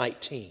Psalm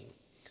 119.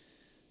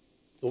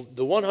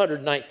 The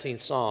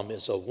 119th Psalm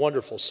is a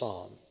wonderful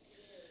psalm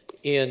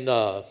in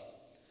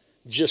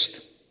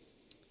just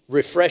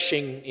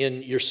refreshing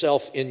in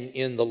yourself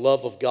in the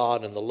love of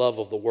God and the love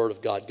of the Word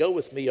of God. Go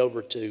with me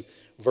over to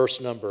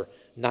verse number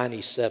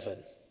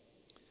 97.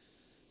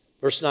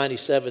 Verse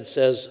 97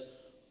 says,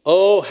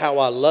 "Oh, how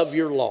I love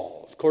your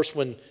law." Of course,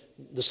 when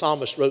the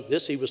psalmist wrote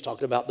this, he was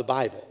talking about the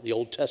Bible, the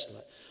Old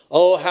Testament.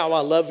 "Oh, how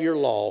I love your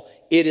law.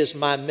 It is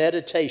my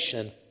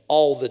meditation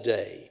all the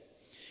day.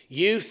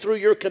 You, through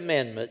your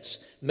commandments,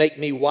 make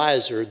me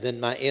wiser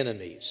than my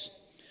enemies,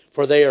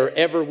 for they are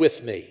ever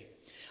with me.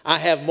 I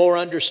have more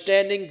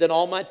understanding than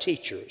all my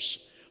teachers,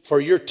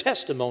 for your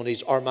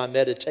testimonies are my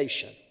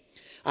meditation.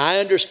 I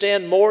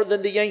understand more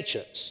than the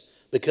ancients,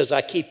 because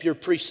I keep your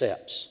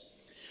precepts.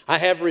 I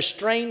have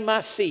restrained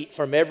my feet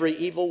from every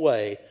evil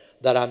way,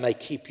 that I may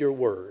keep your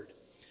word.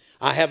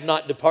 I have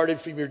not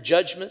departed from your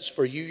judgments,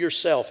 for you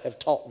yourself have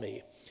taught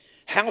me.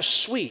 How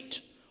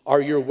sweet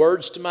are your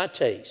words to my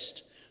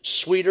taste,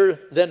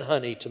 sweeter than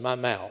honey to my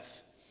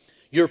mouth.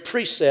 Your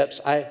precepts,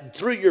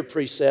 through your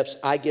precepts,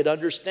 I get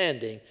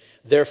understanding.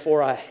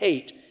 Therefore, I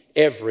hate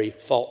every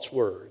false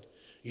word.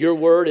 Your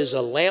word is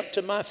a lamp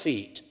to my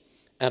feet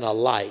and a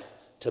light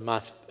to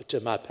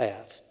my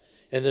path."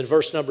 And then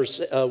verse number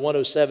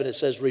 107, it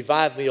says,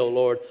 "Revive me, O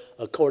Lord,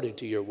 according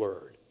to your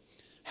word."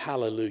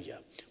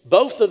 Hallelujah.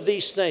 Both of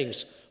these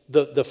things,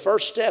 the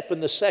first step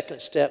and the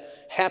second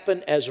step,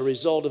 happen as a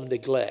result of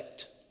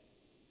neglect.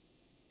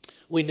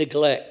 We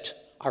neglect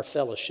our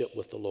fellowship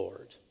with the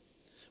Lord.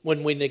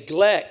 When we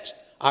neglect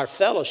our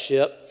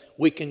fellowship,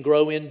 we can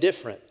grow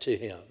indifferent to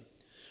Him.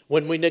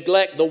 When we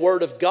neglect the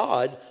Word of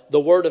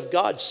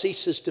God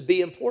ceases to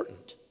be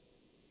important.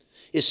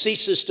 It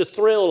ceases to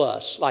thrill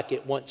us like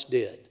it once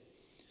did.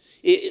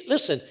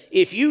 Listen,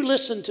 if you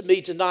listen to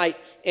me tonight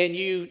and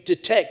you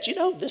detect,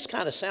 this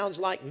kind of sounds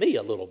like me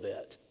a little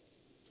bit.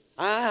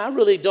 I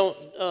really don't,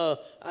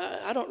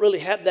 I don't really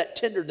have that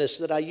tenderness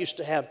that I used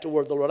to have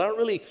toward the Lord. I don't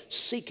really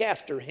seek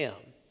after Him.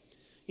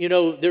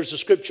 There's a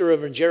scripture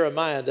over in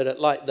Jeremiah that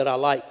I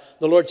like.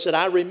 The Lord said,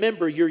 "I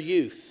remember your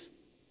youth.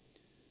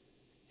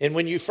 And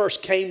when you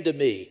first came to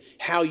me,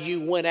 how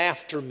you went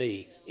after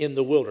me in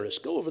the wilderness."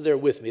 Go over there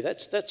with me.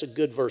 That's a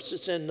good verse.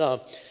 It's in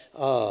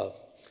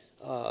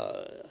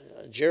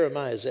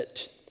Jeremiah. Is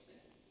that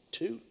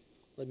 2?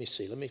 Let me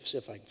see. Let me see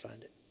if I can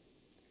find it.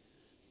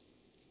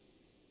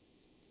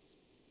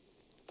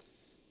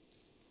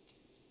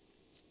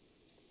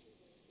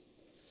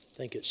 I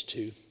think it's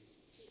 2.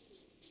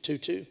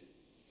 2:2.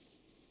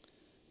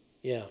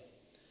 Yeah.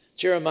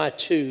 Jeremiah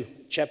 2,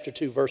 chapter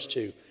 2, verse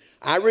 2.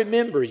 "I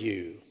remember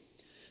you,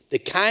 the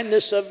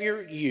kindness of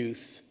your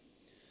youth,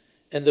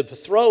 and the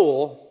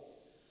betrothal,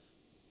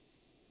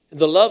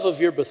 the love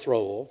of your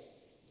betrothal."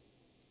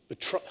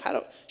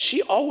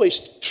 She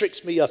always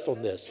tricks me up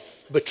on this.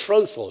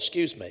 Betrothal.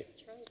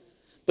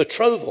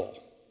 Betrothal.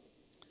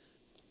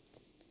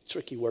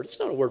 Tricky word. It's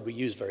not a word we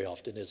use very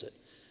often, is it?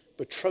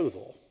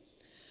 Betrothal.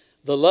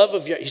 The love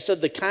of he said,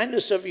 the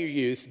kindness of your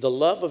youth, the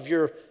love of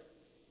your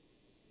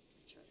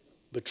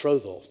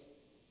betrothal.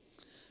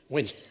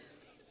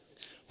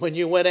 When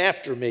you went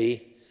after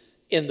me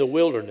in the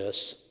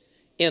wilderness,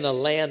 in a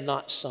land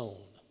not sown.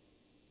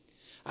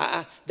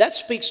 That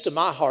speaks to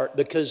my heart,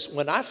 because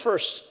when I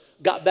first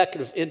got back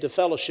into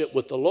fellowship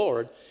with the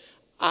Lord,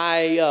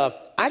 I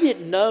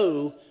didn't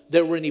know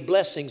there were any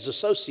blessings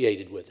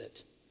associated with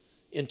it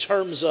in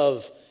terms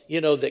of,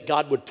 that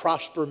God would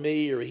prosper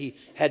me or He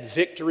had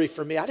victory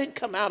for me. I didn't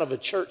come out of a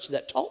church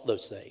that taught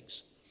those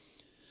things.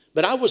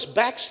 But I was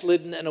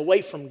backslidden and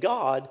away from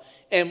God.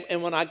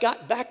 And when I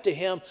got back to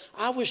Him,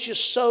 I was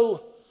just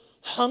so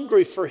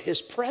hungry for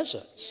His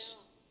presence.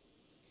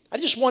 I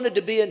just wanted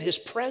to be in His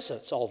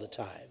presence all the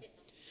time.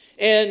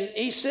 And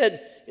He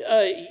said,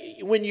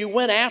 when you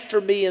went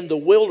after me in the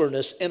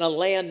wilderness, in a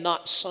land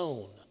not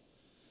sown.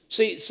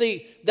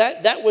 See,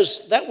 that was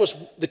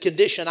the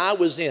condition I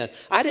was in.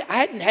 I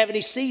didn't have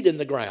any seed in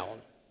the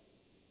ground.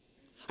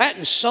 I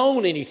hadn't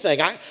sown anything.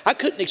 I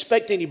couldn't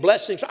expect any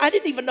blessings. I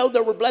didn't even know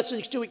there were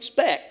blessings to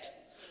expect.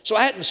 So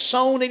I hadn't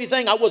sown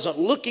anything. I wasn't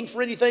looking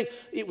for anything.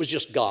 It was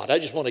just God. I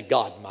just wanted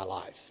God in my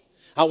life.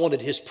 I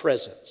wanted His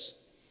presence.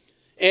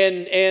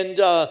 And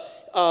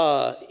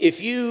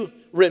if you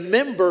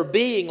remember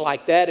being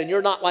like that and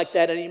you're not like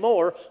that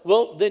anymore,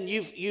 well, then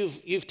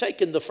you've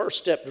taken the first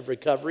step of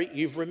recovery.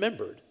 You've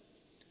remembered.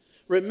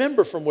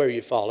 Remember from where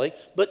you've fallen,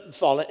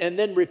 and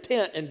then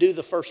repent and do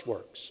the first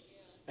works.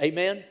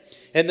 Amen?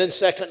 And then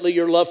secondly,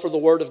 your love for the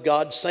Word of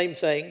God, same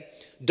thing.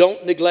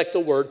 Don't neglect the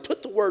Word.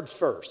 Put the Word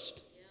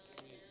first.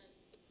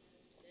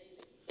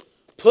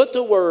 Put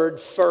the Word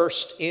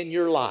first in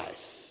your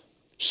life.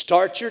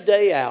 Start your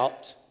day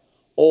out,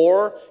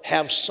 or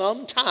have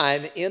some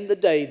time in the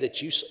day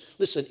that you...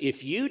 Listen,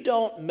 if you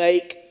don't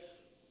make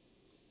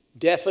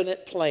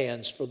definite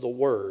plans for the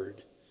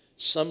Word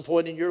some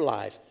point in your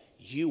life,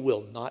 you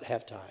will not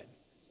have time.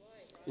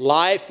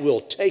 Life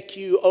will take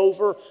you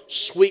over,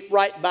 sweep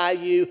right by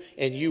you,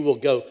 and you will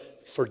go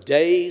for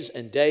days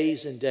and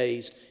days and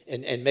days.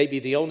 And maybe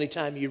the only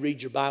time you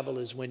read your Bible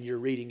is when you're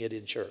reading it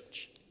in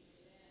church.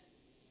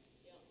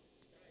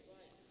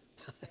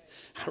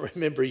 I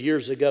remember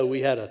years ago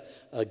we had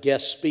a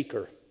guest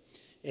speaker,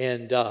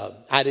 and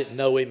I didn't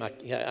know him.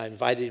 I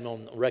invited him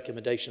on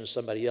recommendation of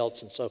somebody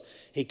else, and so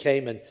he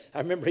came, and I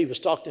remember he was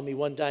talking to me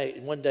one day,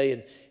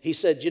 and he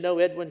said, "You know,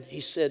 Edwin,"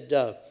 he said,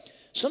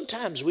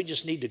 "sometimes we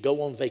just need to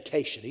go on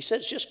vacation." He said,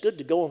 "It's just good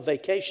to go on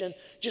vacation,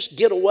 just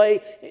get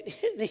away."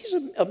 He's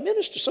a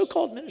minister,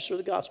 so-called minister of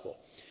the gospel.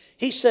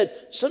 He said,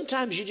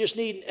 sometimes you just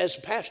need, as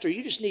a pastor,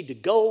 you just need to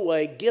go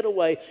away, get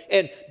away,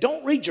 and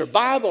don't read your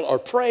Bible or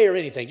pray or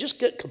anything. Just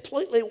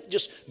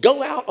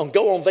go out and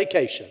go on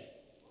vacation.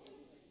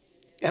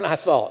 And I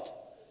thought,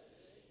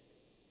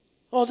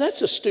 oh,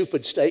 that's a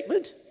stupid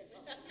statement.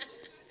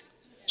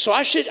 So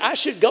I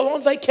should go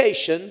on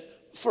vacation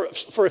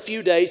for a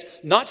few days,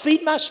 not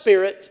feed my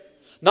spirit,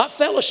 not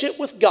fellowship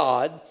with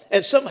God,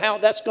 and somehow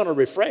that's going to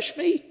refresh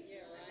me? Yeah,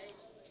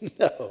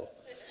 right. No.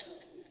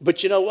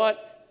 But you know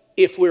what?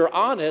 If we're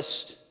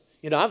honest,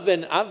 I've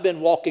been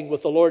walking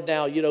with the Lord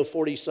now,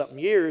 40-something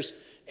years,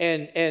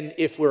 and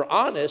if we're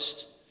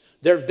honest,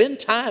 there have been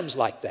times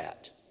like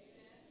that.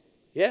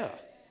 Yeah.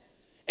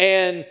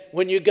 And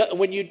when you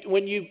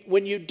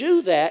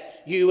do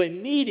that, you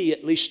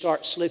immediately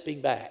start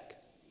slipping back.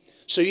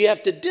 So you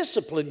have to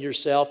discipline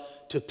yourself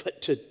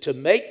to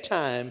make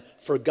time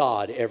for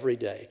God every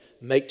day.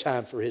 Make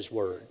time for His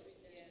Word.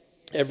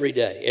 Every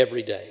day,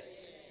 every day,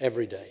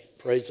 every day.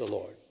 Praise the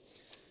Lord.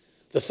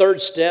 The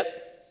third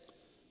step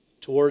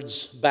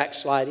towards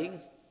backsliding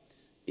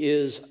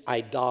is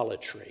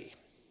idolatry.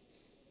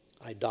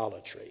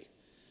 Idolatry.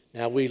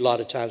 Now, a lot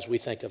of times we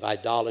think of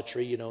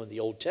idolatry, in the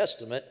Old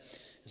Testament.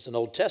 It's an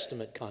Old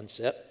Testament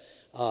concept,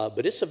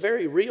 but it's a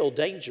very real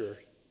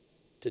danger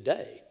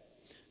today.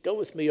 Go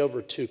with me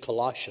over to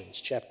Colossians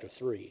chapter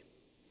 3.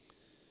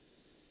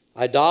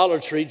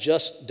 Idolatry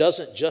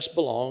doesn't just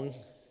belong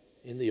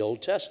in the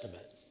Old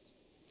Testament.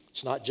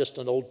 It's not just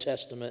an Old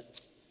Testament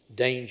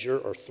danger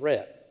or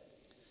threat.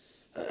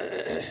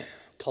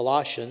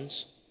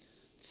 Colossians,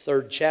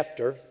 3rd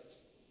chapter.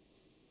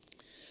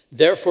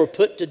 Therefore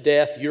put to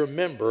death your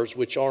members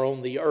which are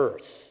on the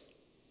earth.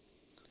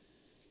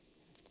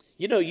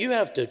 You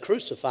have to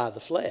crucify the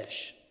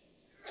flesh.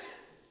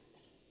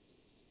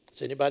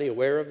 Is anybody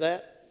aware of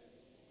that?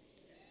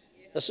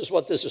 This is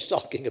what this is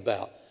talking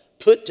about.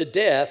 Put to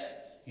death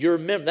your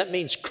members. That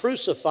means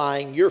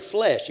crucifying your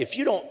flesh. If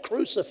you don't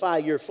crucify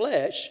your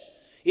flesh,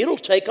 it'll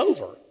take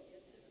over.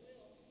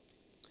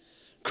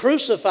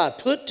 Crucify,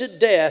 put to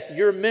death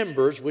your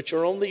members which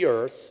are on the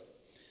earth.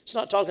 It's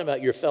not talking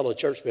about your fellow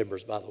church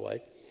members, by the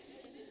way.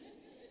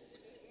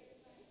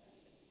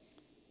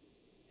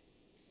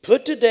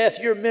 Put to death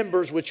your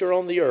members which are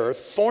on the earth: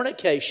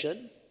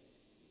 fornication,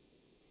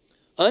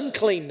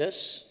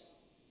 uncleanness,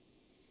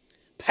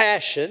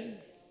 passion,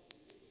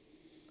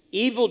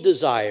 evil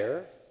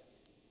desire.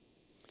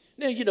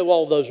 Now,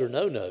 all those are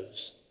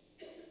no-nos.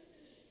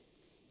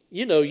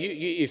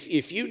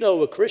 If you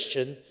know a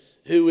Christian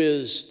who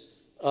is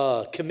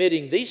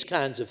committing these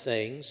kinds of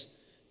things,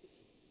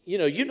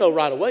 you know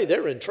right away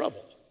they're in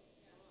trouble.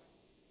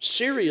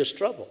 Serious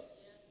trouble.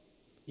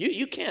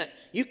 You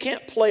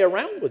can't play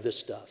around with this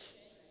stuff.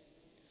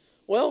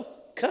 Well,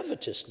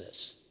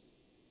 covetousness,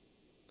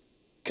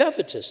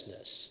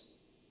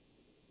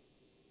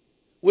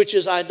 which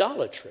is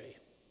idolatry.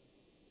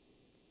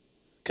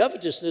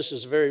 Covetousness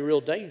is a very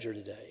real danger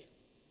today.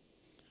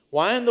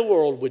 Why in the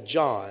world would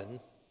John,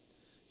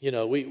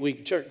 we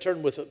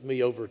turn with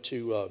me over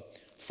to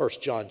 1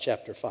 John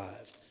chapter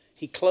 5.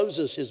 He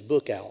closes his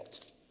book out.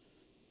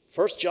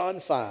 1 John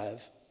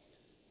 5,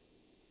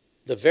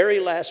 the very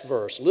last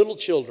verse. Little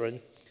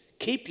children,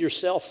 keep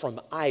yourself from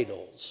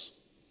idols.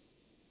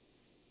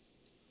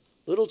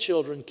 Little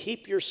children,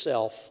 keep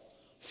yourself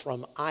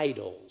from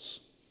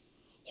idols.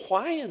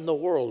 Why in the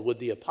world would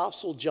the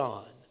Apostle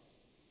John,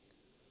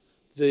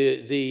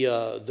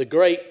 the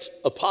great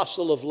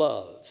apostle of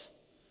love,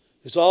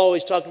 who's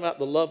always talking about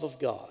the love of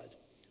God,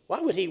 why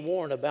would he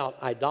warn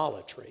about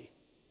idolatry?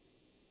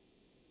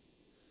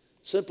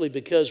 Simply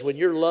because when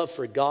your love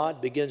for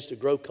God begins to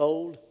grow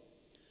cold,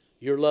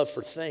 your love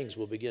for things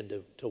will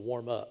begin to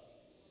warm up.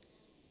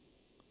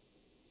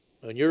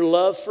 When your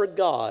love for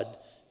God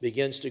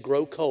begins to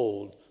grow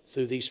cold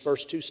through these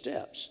first two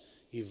steps,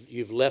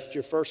 you've left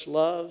your first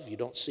love. You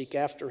don't seek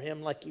after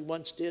Him like you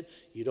once did.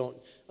 You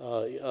don't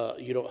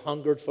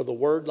hunger for the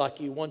Word like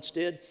you once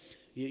did.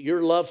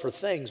 Your love for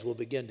things will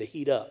begin to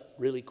heat up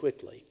really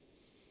quickly.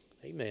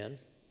 Amen.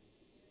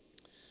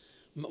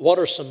 What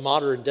are some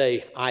modern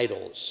day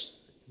idols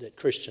that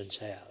Christians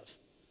have?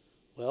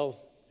 Well,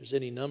 there's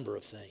any number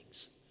of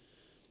things.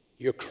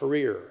 Your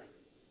career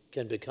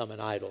can become an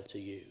idol to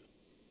you.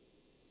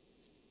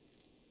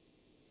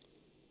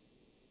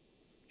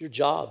 Your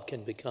job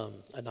can become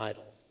an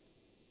idol.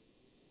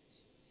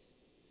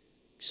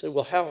 You say,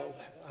 well,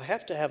 I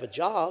have to have a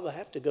job. I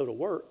have to go to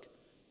work.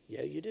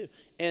 Yeah, you do.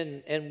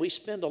 And we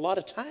spend a lot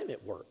of time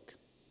at work.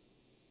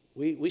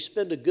 We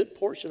spend a good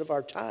portion of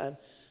our time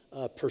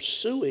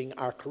pursuing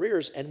our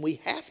careers, and we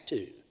have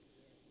to.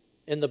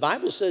 And the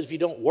Bible says if you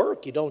don't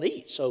work, you don't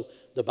eat. So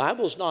the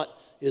Bible is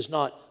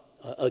not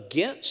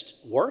against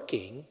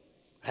working,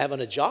 having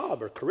a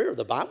job or career.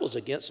 The Bible's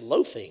against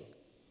loafing,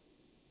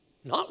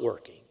 not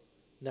working.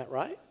 Isn't that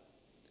right?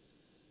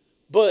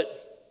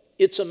 But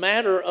it's a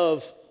matter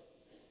of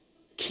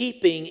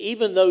keeping,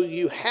 even though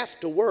you have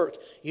to work,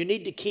 you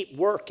need to keep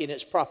work in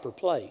its proper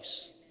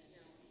place.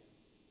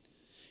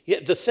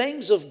 Yet the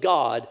things of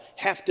God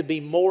have to be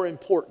more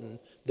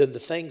important than the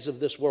things of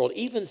this world,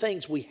 even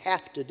things we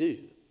have to do.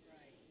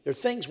 There are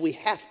things we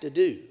have to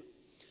do,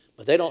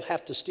 but they don't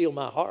have to steal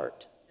my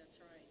heart.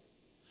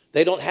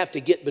 They don't have to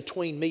get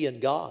between me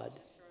and God.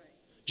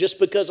 Just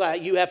because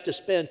you have to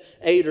spend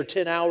 8 or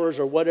 10 hours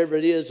or whatever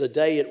it is a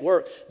day at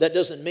work, that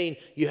doesn't mean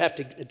you have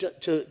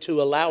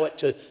to allow it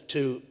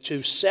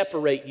to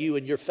separate you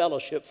and your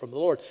fellowship from the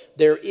Lord.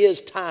 There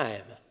is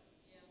time.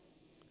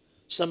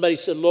 Somebody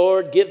said,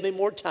 Lord, give me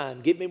more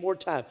time. Give me more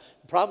time.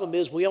 The problem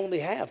is we only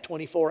have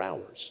 24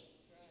 hours.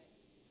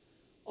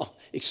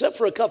 Except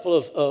for a couple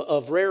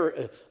of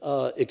rare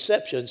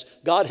exceptions,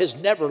 God has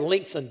never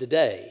lengthened a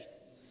day.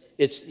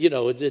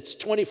 It's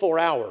 24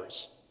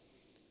 hours.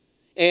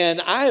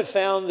 And I have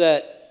found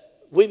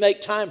that we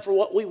make time for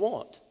what we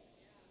want.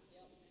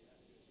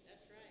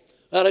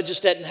 Well, I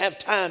just didn't have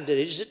time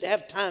today. Just didn't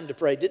have time to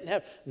pray.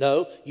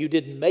 No, you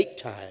didn't make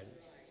time.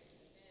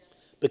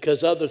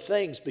 Because other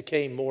things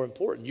became more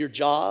important. Your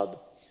job,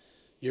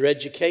 your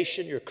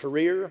education, your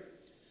career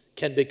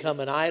can become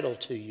an idol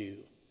to you,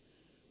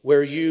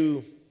 where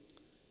you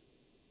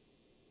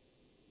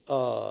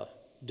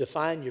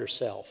define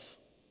yourself.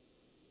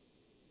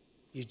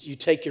 You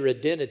take your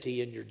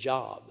identity in your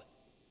job.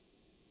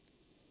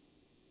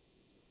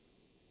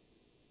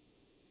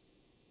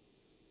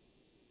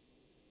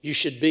 You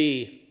should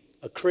be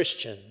a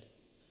Christian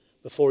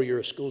before you're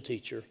a school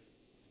teacher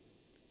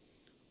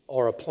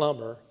or a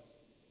plumber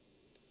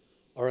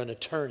or an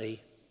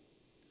attorney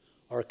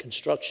or a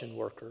construction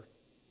worker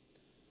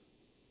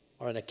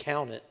or an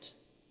accountant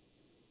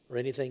or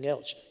anything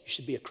else. You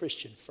should be a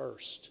Christian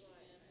first.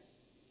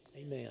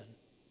 Amen.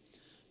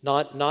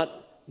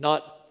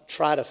 Not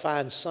try to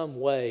find some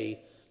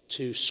way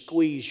to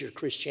squeeze your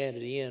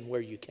Christianity in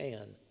where you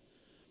can.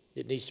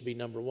 It needs to be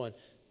number one.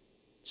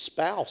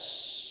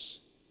 Spouse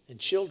and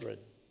children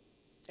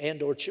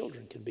or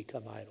children can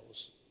become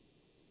idols.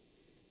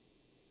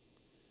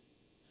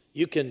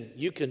 You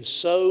can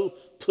so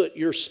put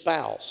your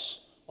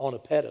spouse on a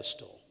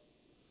pedestal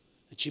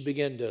that you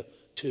begin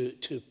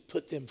to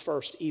put them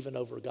first even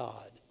over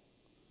God.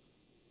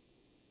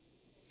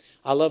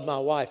 I love my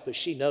wife, but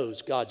she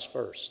knows God's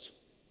first.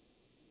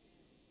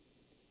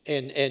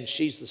 And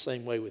she's the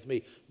same way with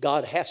me.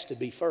 God has to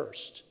be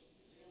first.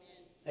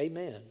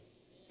 Amen.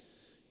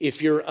 If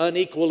you're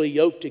unequally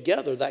yoked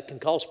together, that can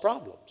cause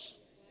problems.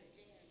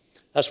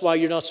 That's why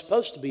you're not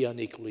supposed to be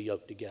unequally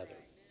yoked together.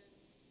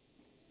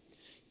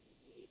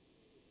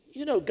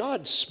 You know,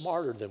 God's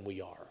smarter than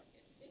we are.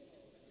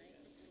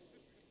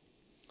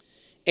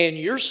 And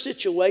your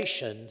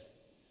situation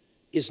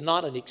is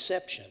not an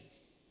exception.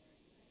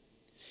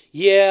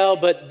 Yeah,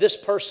 but this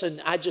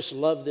person, I just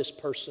love this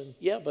person.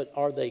 Yeah, but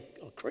are they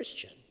a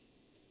Christian?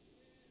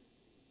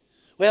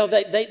 Well,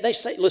 they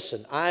say,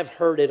 listen, I've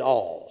heard it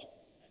all.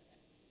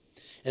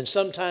 And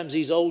sometimes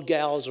these old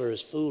gals are as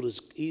fooled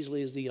as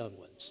easily as the young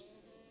ones.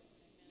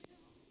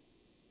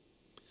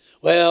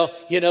 Well,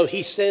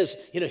 he says,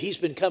 he's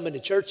been coming to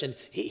church and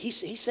he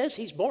says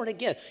he's born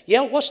again.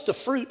 Yeah, what's the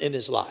fruit in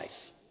his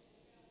life?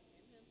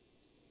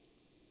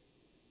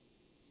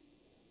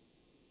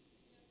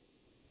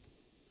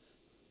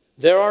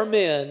 There are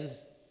men,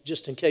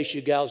 just in case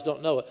you gals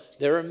don't know it,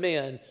 there are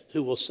men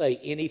who will say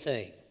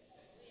anything.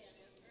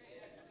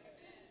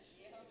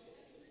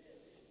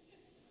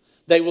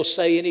 They will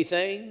say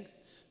anything.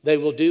 They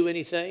will do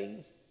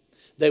anything.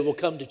 They will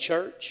come to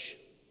church.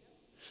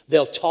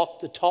 They'll talk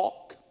the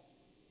talk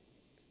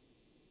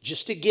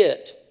just to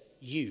get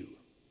you.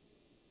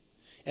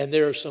 And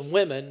there are some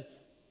women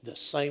the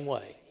same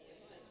way.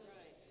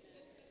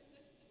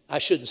 I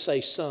shouldn't say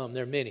some,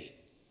 there are many.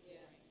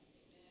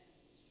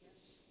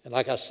 And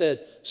like I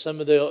said, some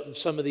of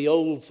the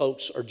old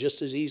folks are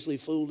just as easily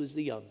fooled as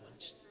the young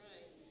ones.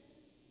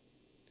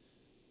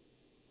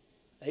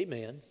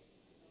 Amen.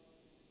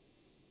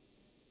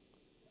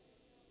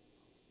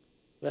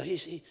 Well,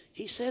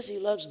 he says he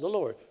loves the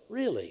Lord.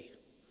 Really?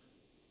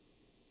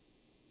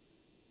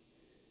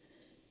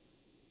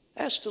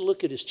 Ask to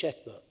look at his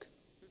checkbook.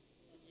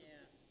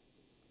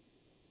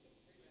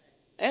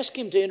 Ask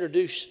him to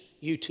introduce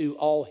you to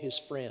all his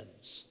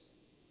friends.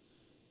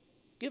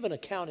 Give an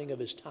accounting of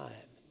his time.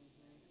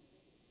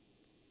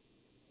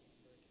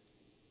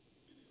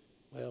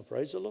 Well,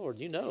 praise the Lord.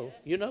 You know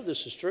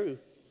this is true.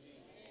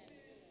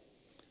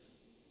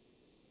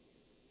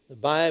 The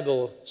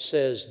Bible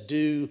says,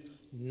 do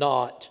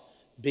not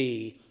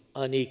be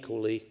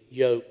unequally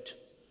yoked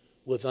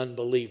with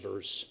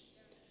unbelievers,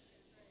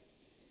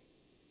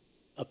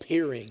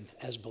 appearing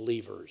as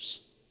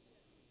believers.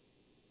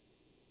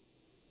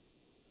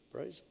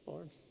 Praise the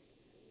Lord.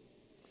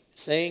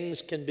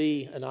 Things can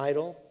be an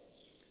idol.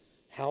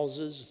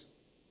 Houses,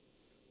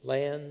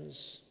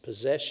 lands,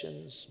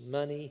 possessions,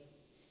 money,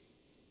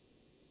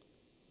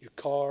 your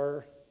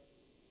car,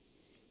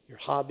 your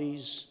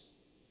hobbies,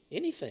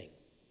 anything.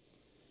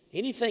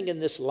 Anything in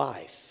this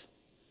life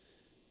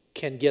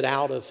can get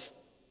out of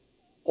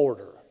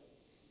order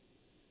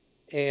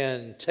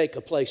and take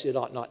a place it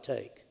ought not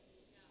take.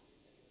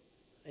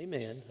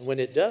 Amen. And when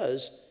it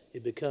does,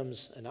 it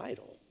becomes an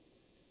idol.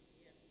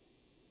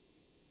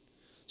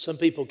 Some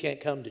people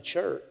can't come to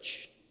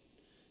church.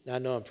 Now I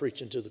know I'm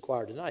preaching to the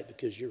choir tonight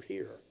because you're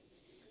here.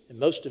 And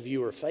most of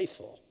you are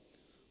faithful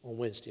on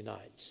Wednesday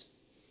nights.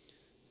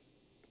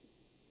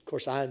 Of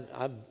course,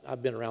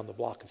 I've been around the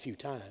block a few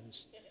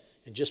times.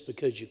 And just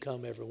because you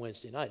come every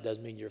Wednesday night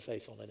doesn't mean you're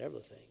faithful in other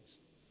things.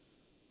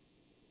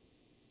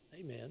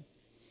 Amen.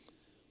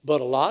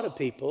 But a lot of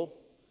people,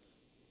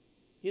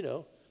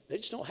 they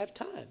just don't have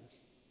time.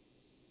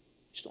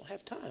 Just don't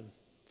have time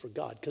for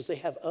God because they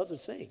have other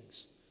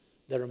things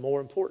that are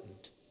more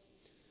important.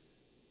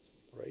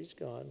 Praise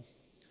God.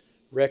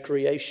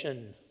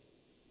 Recreation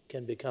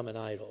can become an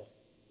idol.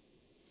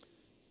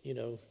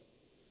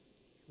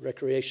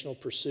 Recreational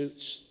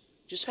pursuits,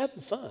 just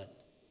having fun.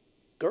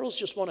 Girls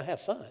just want to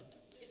have fun.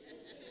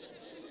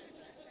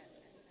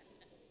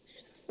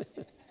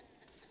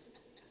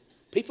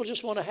 People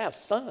just want to have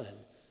fun.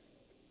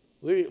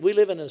 We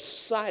live in a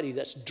society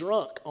that's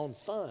drunk on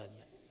fun.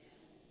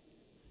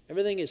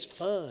 Everything is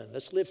fun.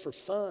 Let's live for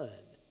fun.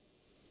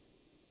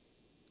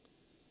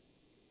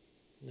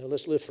 No,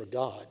 let's live for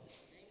God.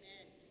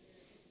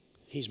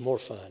 He's more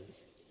fun.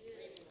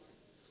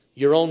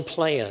 Your own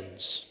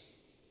plans.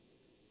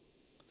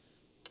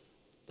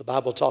 The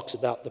Bible talks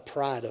about the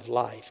pride of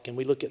life. Can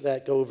we look at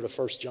that? Go over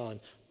to 1 John.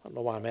 I don't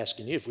know why I'm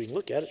asking you if we can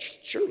look at it.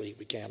 Surely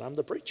we can. I'm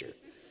the preacher.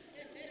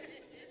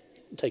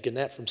 I'm taking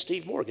that from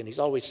Steve Morgan. He's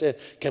always said,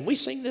 can we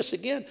sing this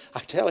again? I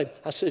tell him,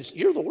 I said,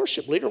 you're the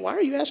worship leader. Why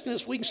are you asking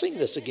us if we can sing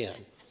this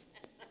again?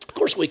 Of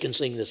course we can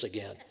sing this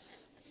again.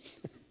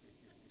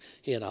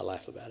 He and I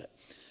laugh about it.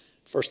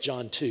 1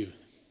 John 2.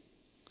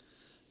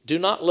 Do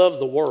not love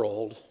the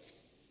world.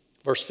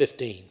 Verse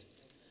 15.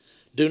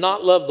 Do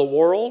not love the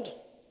world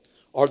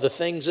or the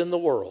things in the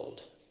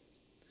world.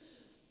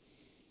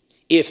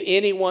 If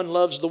anyone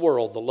loves the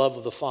world, the love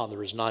of the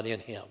Father is not in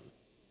him.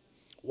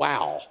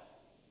 Wow.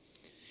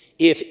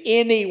 If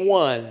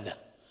anyone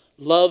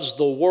loves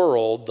the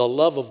world, the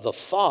love of the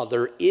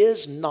Father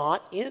is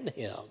not in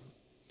him.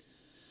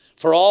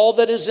 For all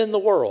that is in the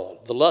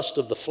world, the lust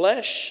of the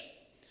flesh,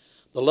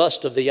 the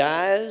lust of the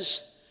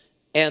eyes,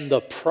 and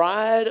the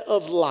pride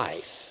of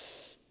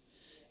life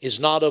is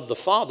not of the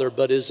Father,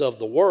 but is of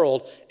the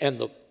world, and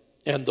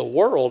the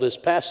world is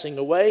passing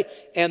away,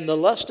 and the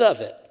lust of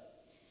it.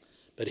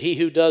 But he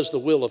who does the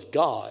will of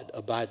God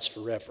abides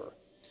forever.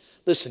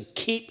 Listen,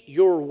 keep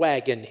your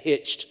wagon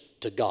hitched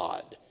to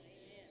God,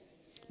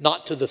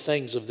 not to the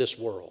things of this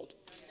world.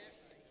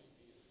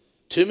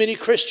 Too many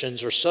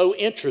Christians are so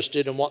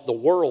interested in what the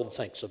world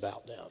thinks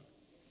about them.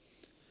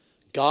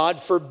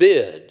 God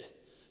forbid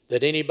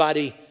that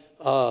anybody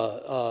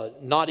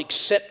not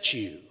accept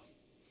you.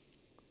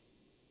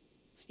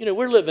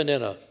 We're living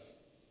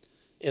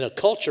in a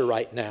culture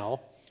right now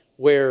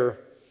where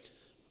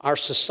our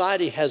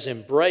society has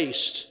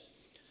embraced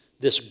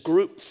this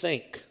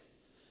groupthink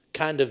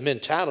kind of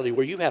mentality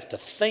where you have to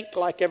think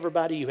like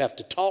everybody, you have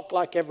to talk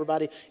like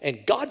everybody,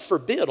 and God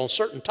forbid on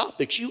certain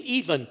topics you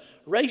even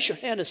raise your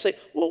hand and say,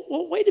 well,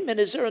 wait a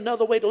minute, is there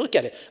another way to look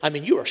at it? I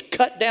mean, you are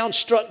cut down,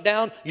 struck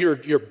down,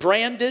 you're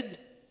branded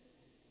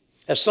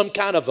as some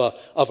kind of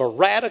a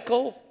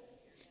radical.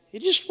 You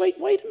just wait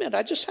a minute,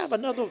 I just have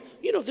another,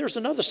 there's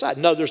another side.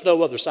 No, there's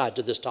no other side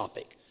to this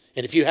topic.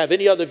 And if you have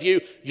any other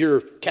view, you're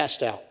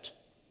cast out.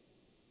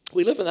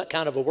 We live in that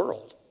kind of a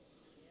world.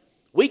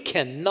 We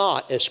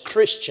cannot, as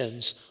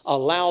Christians,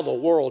 allow the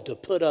world to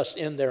put us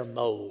in their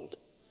mold.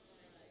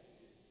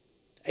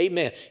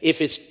 Amen. If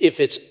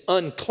it's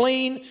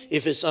unclean,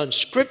 if it's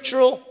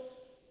unscriptural,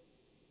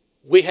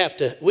 we have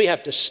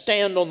to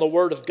stand on the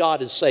Word of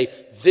God and say,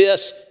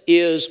 this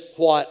is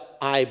what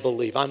I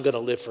believe. I'm going to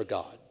live for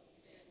God.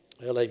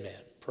 Well,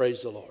 amen.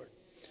 Praise the Lord.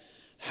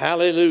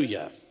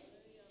 Hallelujah.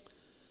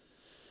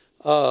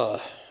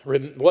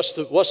 What's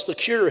the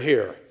cure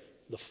here?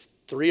 The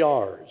 3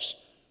 R's.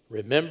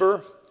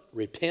 Remember,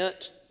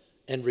 repent,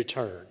 and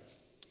return.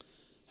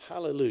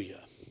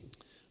 Hallelujah.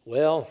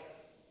 Well,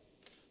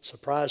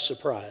 surprise,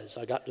 surprise,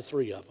 I got to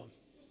 3 of them.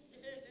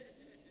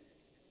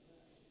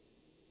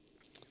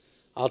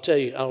 I'll tell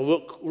you, I'll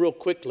look real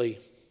quickly.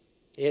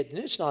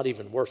 It's not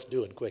even worth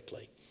doing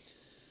quickly.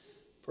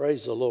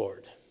 Praise the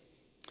Lord.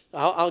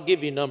 I'll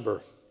give you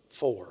number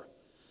 4.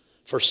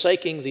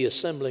 Forsaking the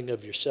assembling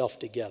of yourself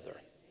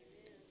together.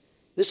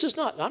 This is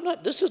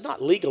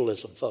not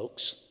legalism,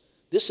 folks.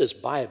 This is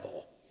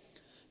Bible.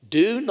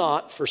 Do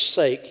not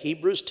forsake,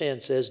 Hebrews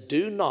 10 says,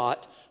 do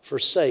not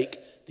forsake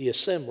the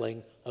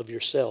assembling of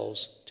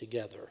yourselves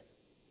together.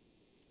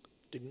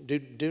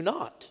 Do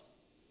not.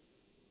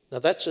 Now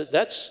that's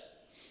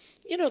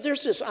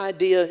there's this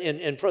idea,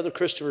 and Brother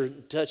Christopher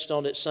touched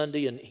on it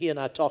Sunday, and he and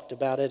I talked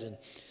about it,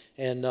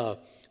 and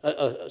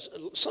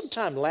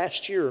sometime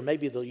last year or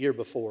maybe the year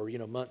before,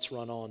 months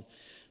run on,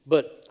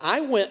 but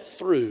I went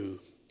through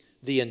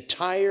the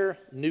entire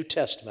New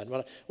Testament.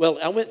 Well,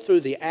 I went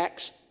through the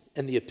Acts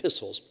and the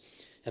epistles,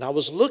 and I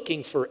was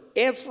looking for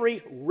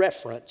every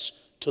reference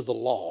to the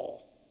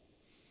law.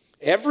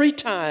 Every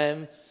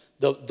time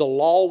the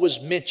law was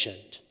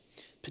mentioned,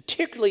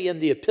 particularly in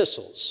the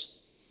epistles.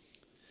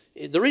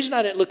 The reason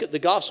I didn't look at the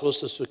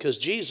Gospels is because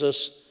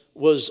Jesus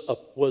was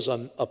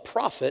a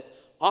prophet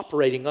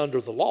operating under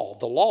the law.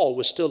 The law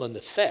was still in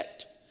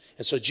effect,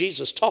 and so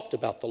Jesus talked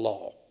about the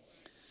law.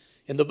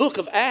 In the book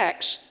of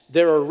Acts,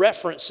 there are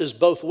references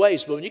both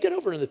ways, but when you get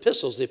over in the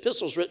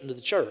epistles written to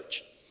the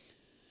church,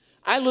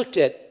 I looked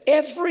at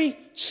every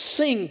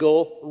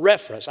single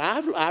reference.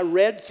 I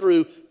read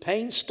through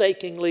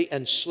painstakingly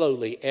and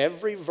slowly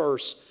every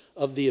verse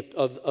of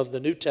the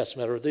New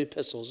Testament, or the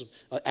epistles,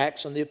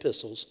 Acts and the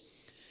epistles,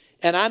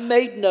 and I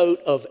made note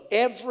of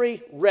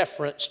every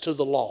reference to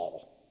the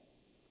law.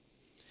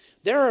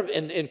 There are,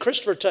 and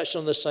Christopher touched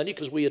on this Sunday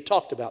because we had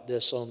talked about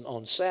this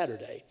on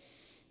Saturday.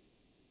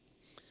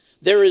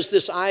 There is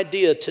this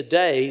idea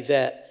today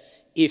that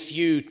if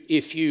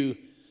you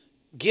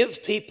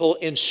give people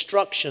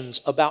instructions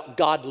about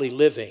godly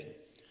living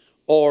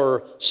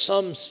or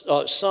some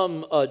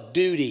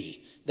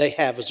duty they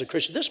have as a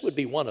Christian, this would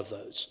be one of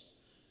those.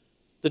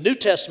 The New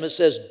Testament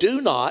says,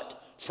 do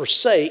not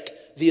forsake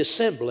the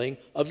assembling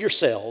of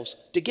yourselves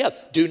together.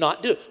 Do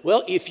not do it.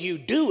 Well, if you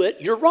do it,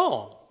 you're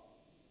wrong.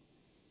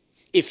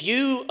 If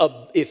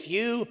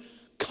you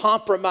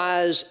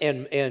compromise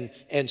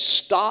and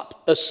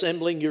stop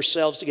assembling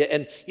yourselves together,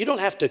 and you don't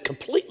have to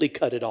completely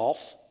cut it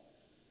off,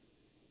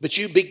 but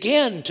you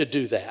begin to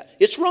do that,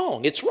 it's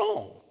wrong. It's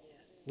wrong.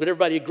 Would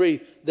everybody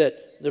agree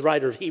that the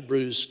writer of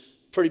Hebrews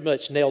pretty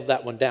much nailed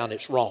that one down?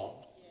 It's wrong.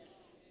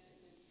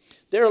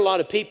 There are a lot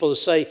of people who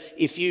say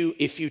if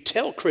you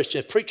tell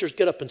Christians, if preachers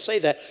get up and say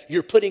that,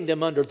 you're putting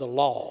them under the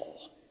law.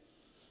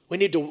 We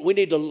need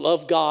to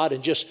love God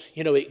and just,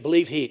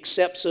 believe He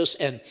accepts us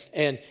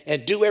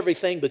and do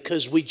everything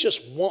because we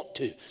just want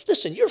to.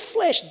 Listen, your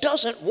flesh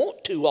doesn't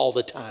want to all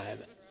the time.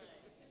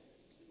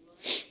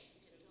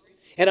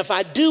 And if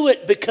I do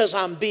it because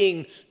I'm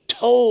being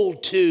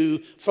told to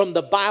from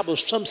the Bible,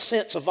 some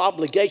sense of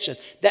obligation,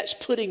 that's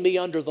putting me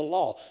under the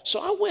law. So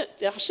I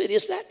said,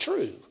 is that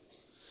true?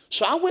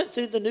 So I went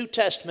through the New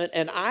Testament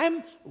and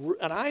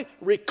I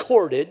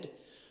recorded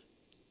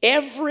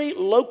every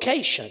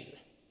location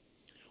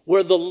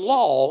where the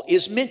law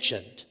is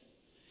mentioned.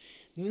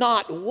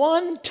 Not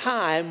one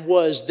time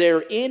was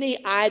there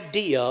any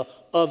idea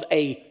of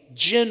a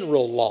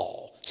general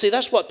law. See,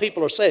 that's what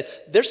people are saying.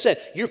 They're saying,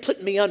 you're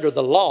putting me under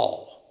the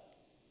law.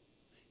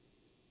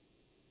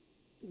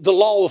 The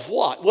law of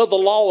what? Well, the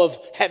law of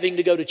having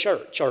to go to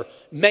church, or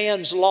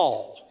man's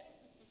law.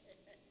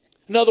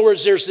 In other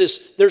words, there's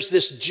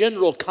this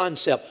general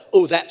concept,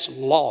 oh, that's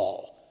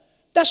law.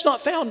 That's not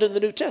found in the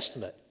New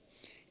Testament.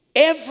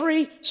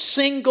 Every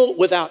single,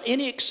 without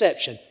any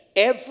exception,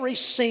 every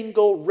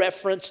single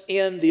reference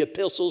in the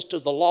epistles to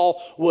the law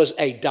was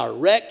a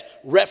direct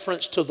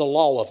reference to the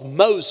law of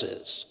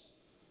Moses.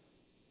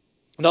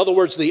 In other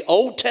words, the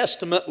Old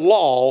Testament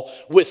law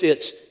with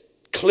its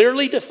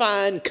clearly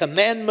defined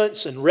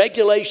commandments and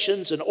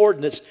regulations and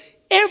ordinance,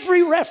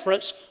 every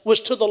reference was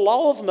to the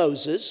law of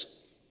Moses,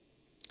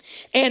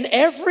 and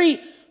every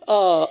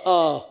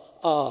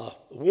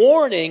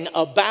warning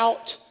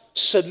about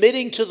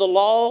submitting to the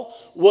law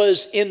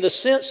was in the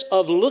sense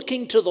of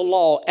looking to the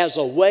law as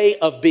a way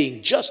of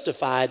being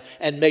justified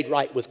and made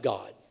right with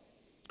God.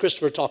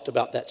 Christopher talked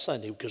about that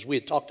Sunday because we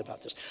had talked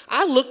about this.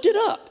 I looked it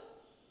up.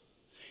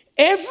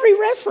 Every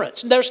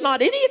reference, there's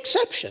not any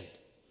exception.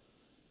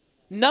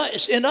 No,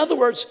 in other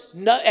words,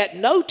 at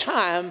no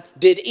time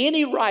did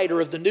any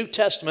writer of the New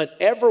Testament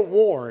ever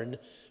warn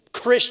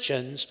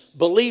Christians,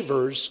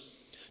 believers,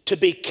 to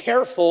be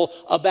careful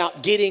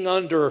about getting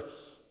under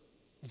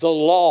the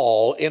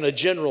law in a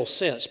general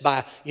sense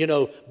by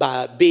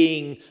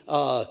being,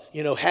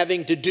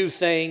 having to do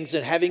things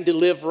and having to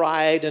live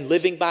right and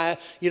living by,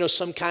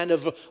 some kind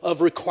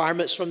of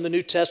requirements from the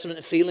New Testament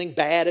and feeling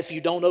bad if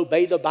you don't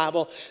obey the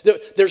Bible.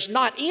 There's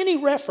not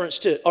any reference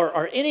to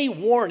or any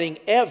warning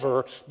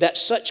ever that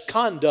such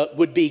conduct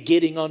would be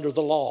getting under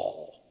the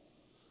law.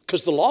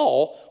 Because the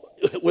law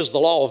was the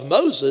law of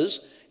Moses.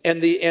 And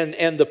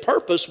the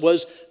purpose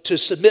was to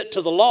submit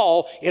to the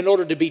law in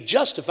order to be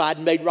justified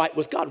and made right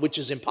with God, which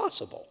is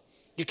impossible.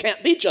 You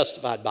can't be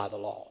justified by the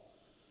law.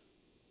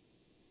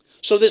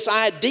 So this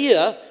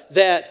idea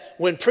that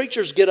when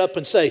preachers get up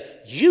and say,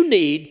 you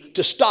need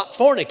to stop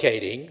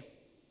fornicating,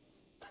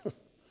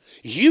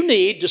 you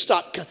need to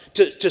stop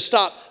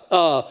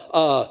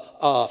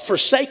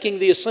forsaking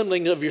the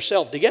assembling of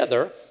yourself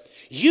together,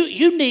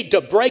 you need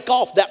to break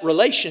off that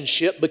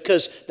relationship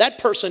because that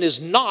person is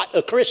not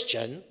a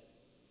Christian.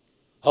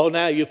 Oh,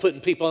 now you're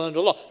putting people under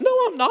the law. No,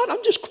 I'm not.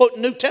 I'm just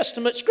quoting New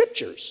Testament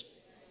scriptures,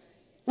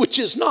 which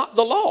is not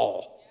the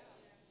law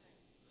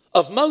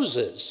of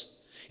Moses.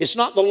 It's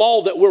not the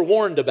law that we're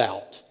warned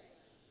about.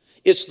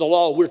 It's the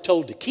law we're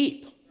told to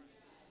keep.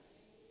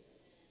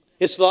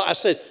 It's the law.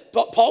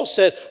 Paul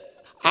said,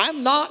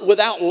 I'm not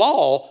without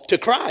law to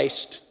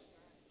Christ.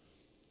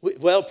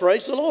 Well,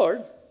 praise the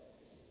Lord.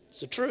 It's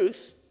the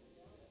truth.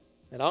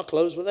 And I'll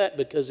close with that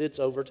because it's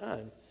over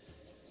time.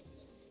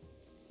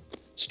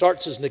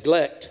 Starts as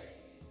neglect.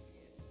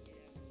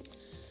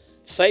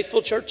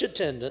 Faithful church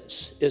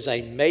attendance is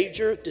a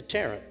major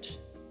deterrent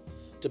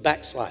to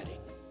backsliding.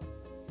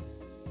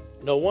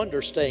 No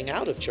wonder staying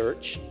out of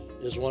church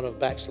is one of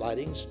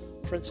backsliding's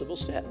principal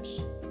steps.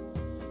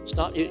 It's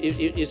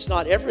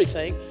not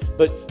everything,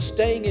 but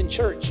staying in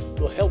church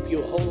will help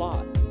you a whole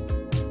lot.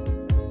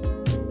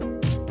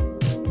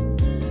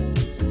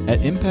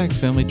 At Impact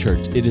Family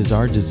Church, it is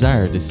our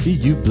desire to see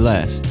you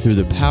blessed through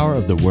the power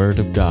of the Word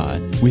of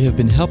God. We have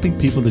been helping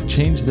people to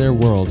change their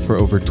world for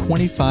over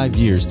 25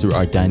 years through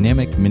our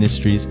dynamic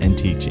ministries and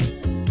teaching.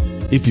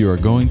 If you are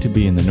going to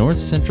be in the North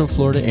Central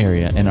Florida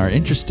area and are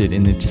interested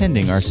in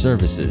attending our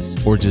services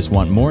or just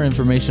want more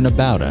information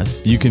about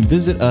us, you can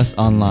visit us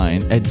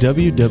online at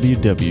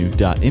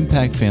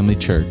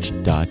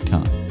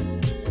www.impactfamilychurch.com.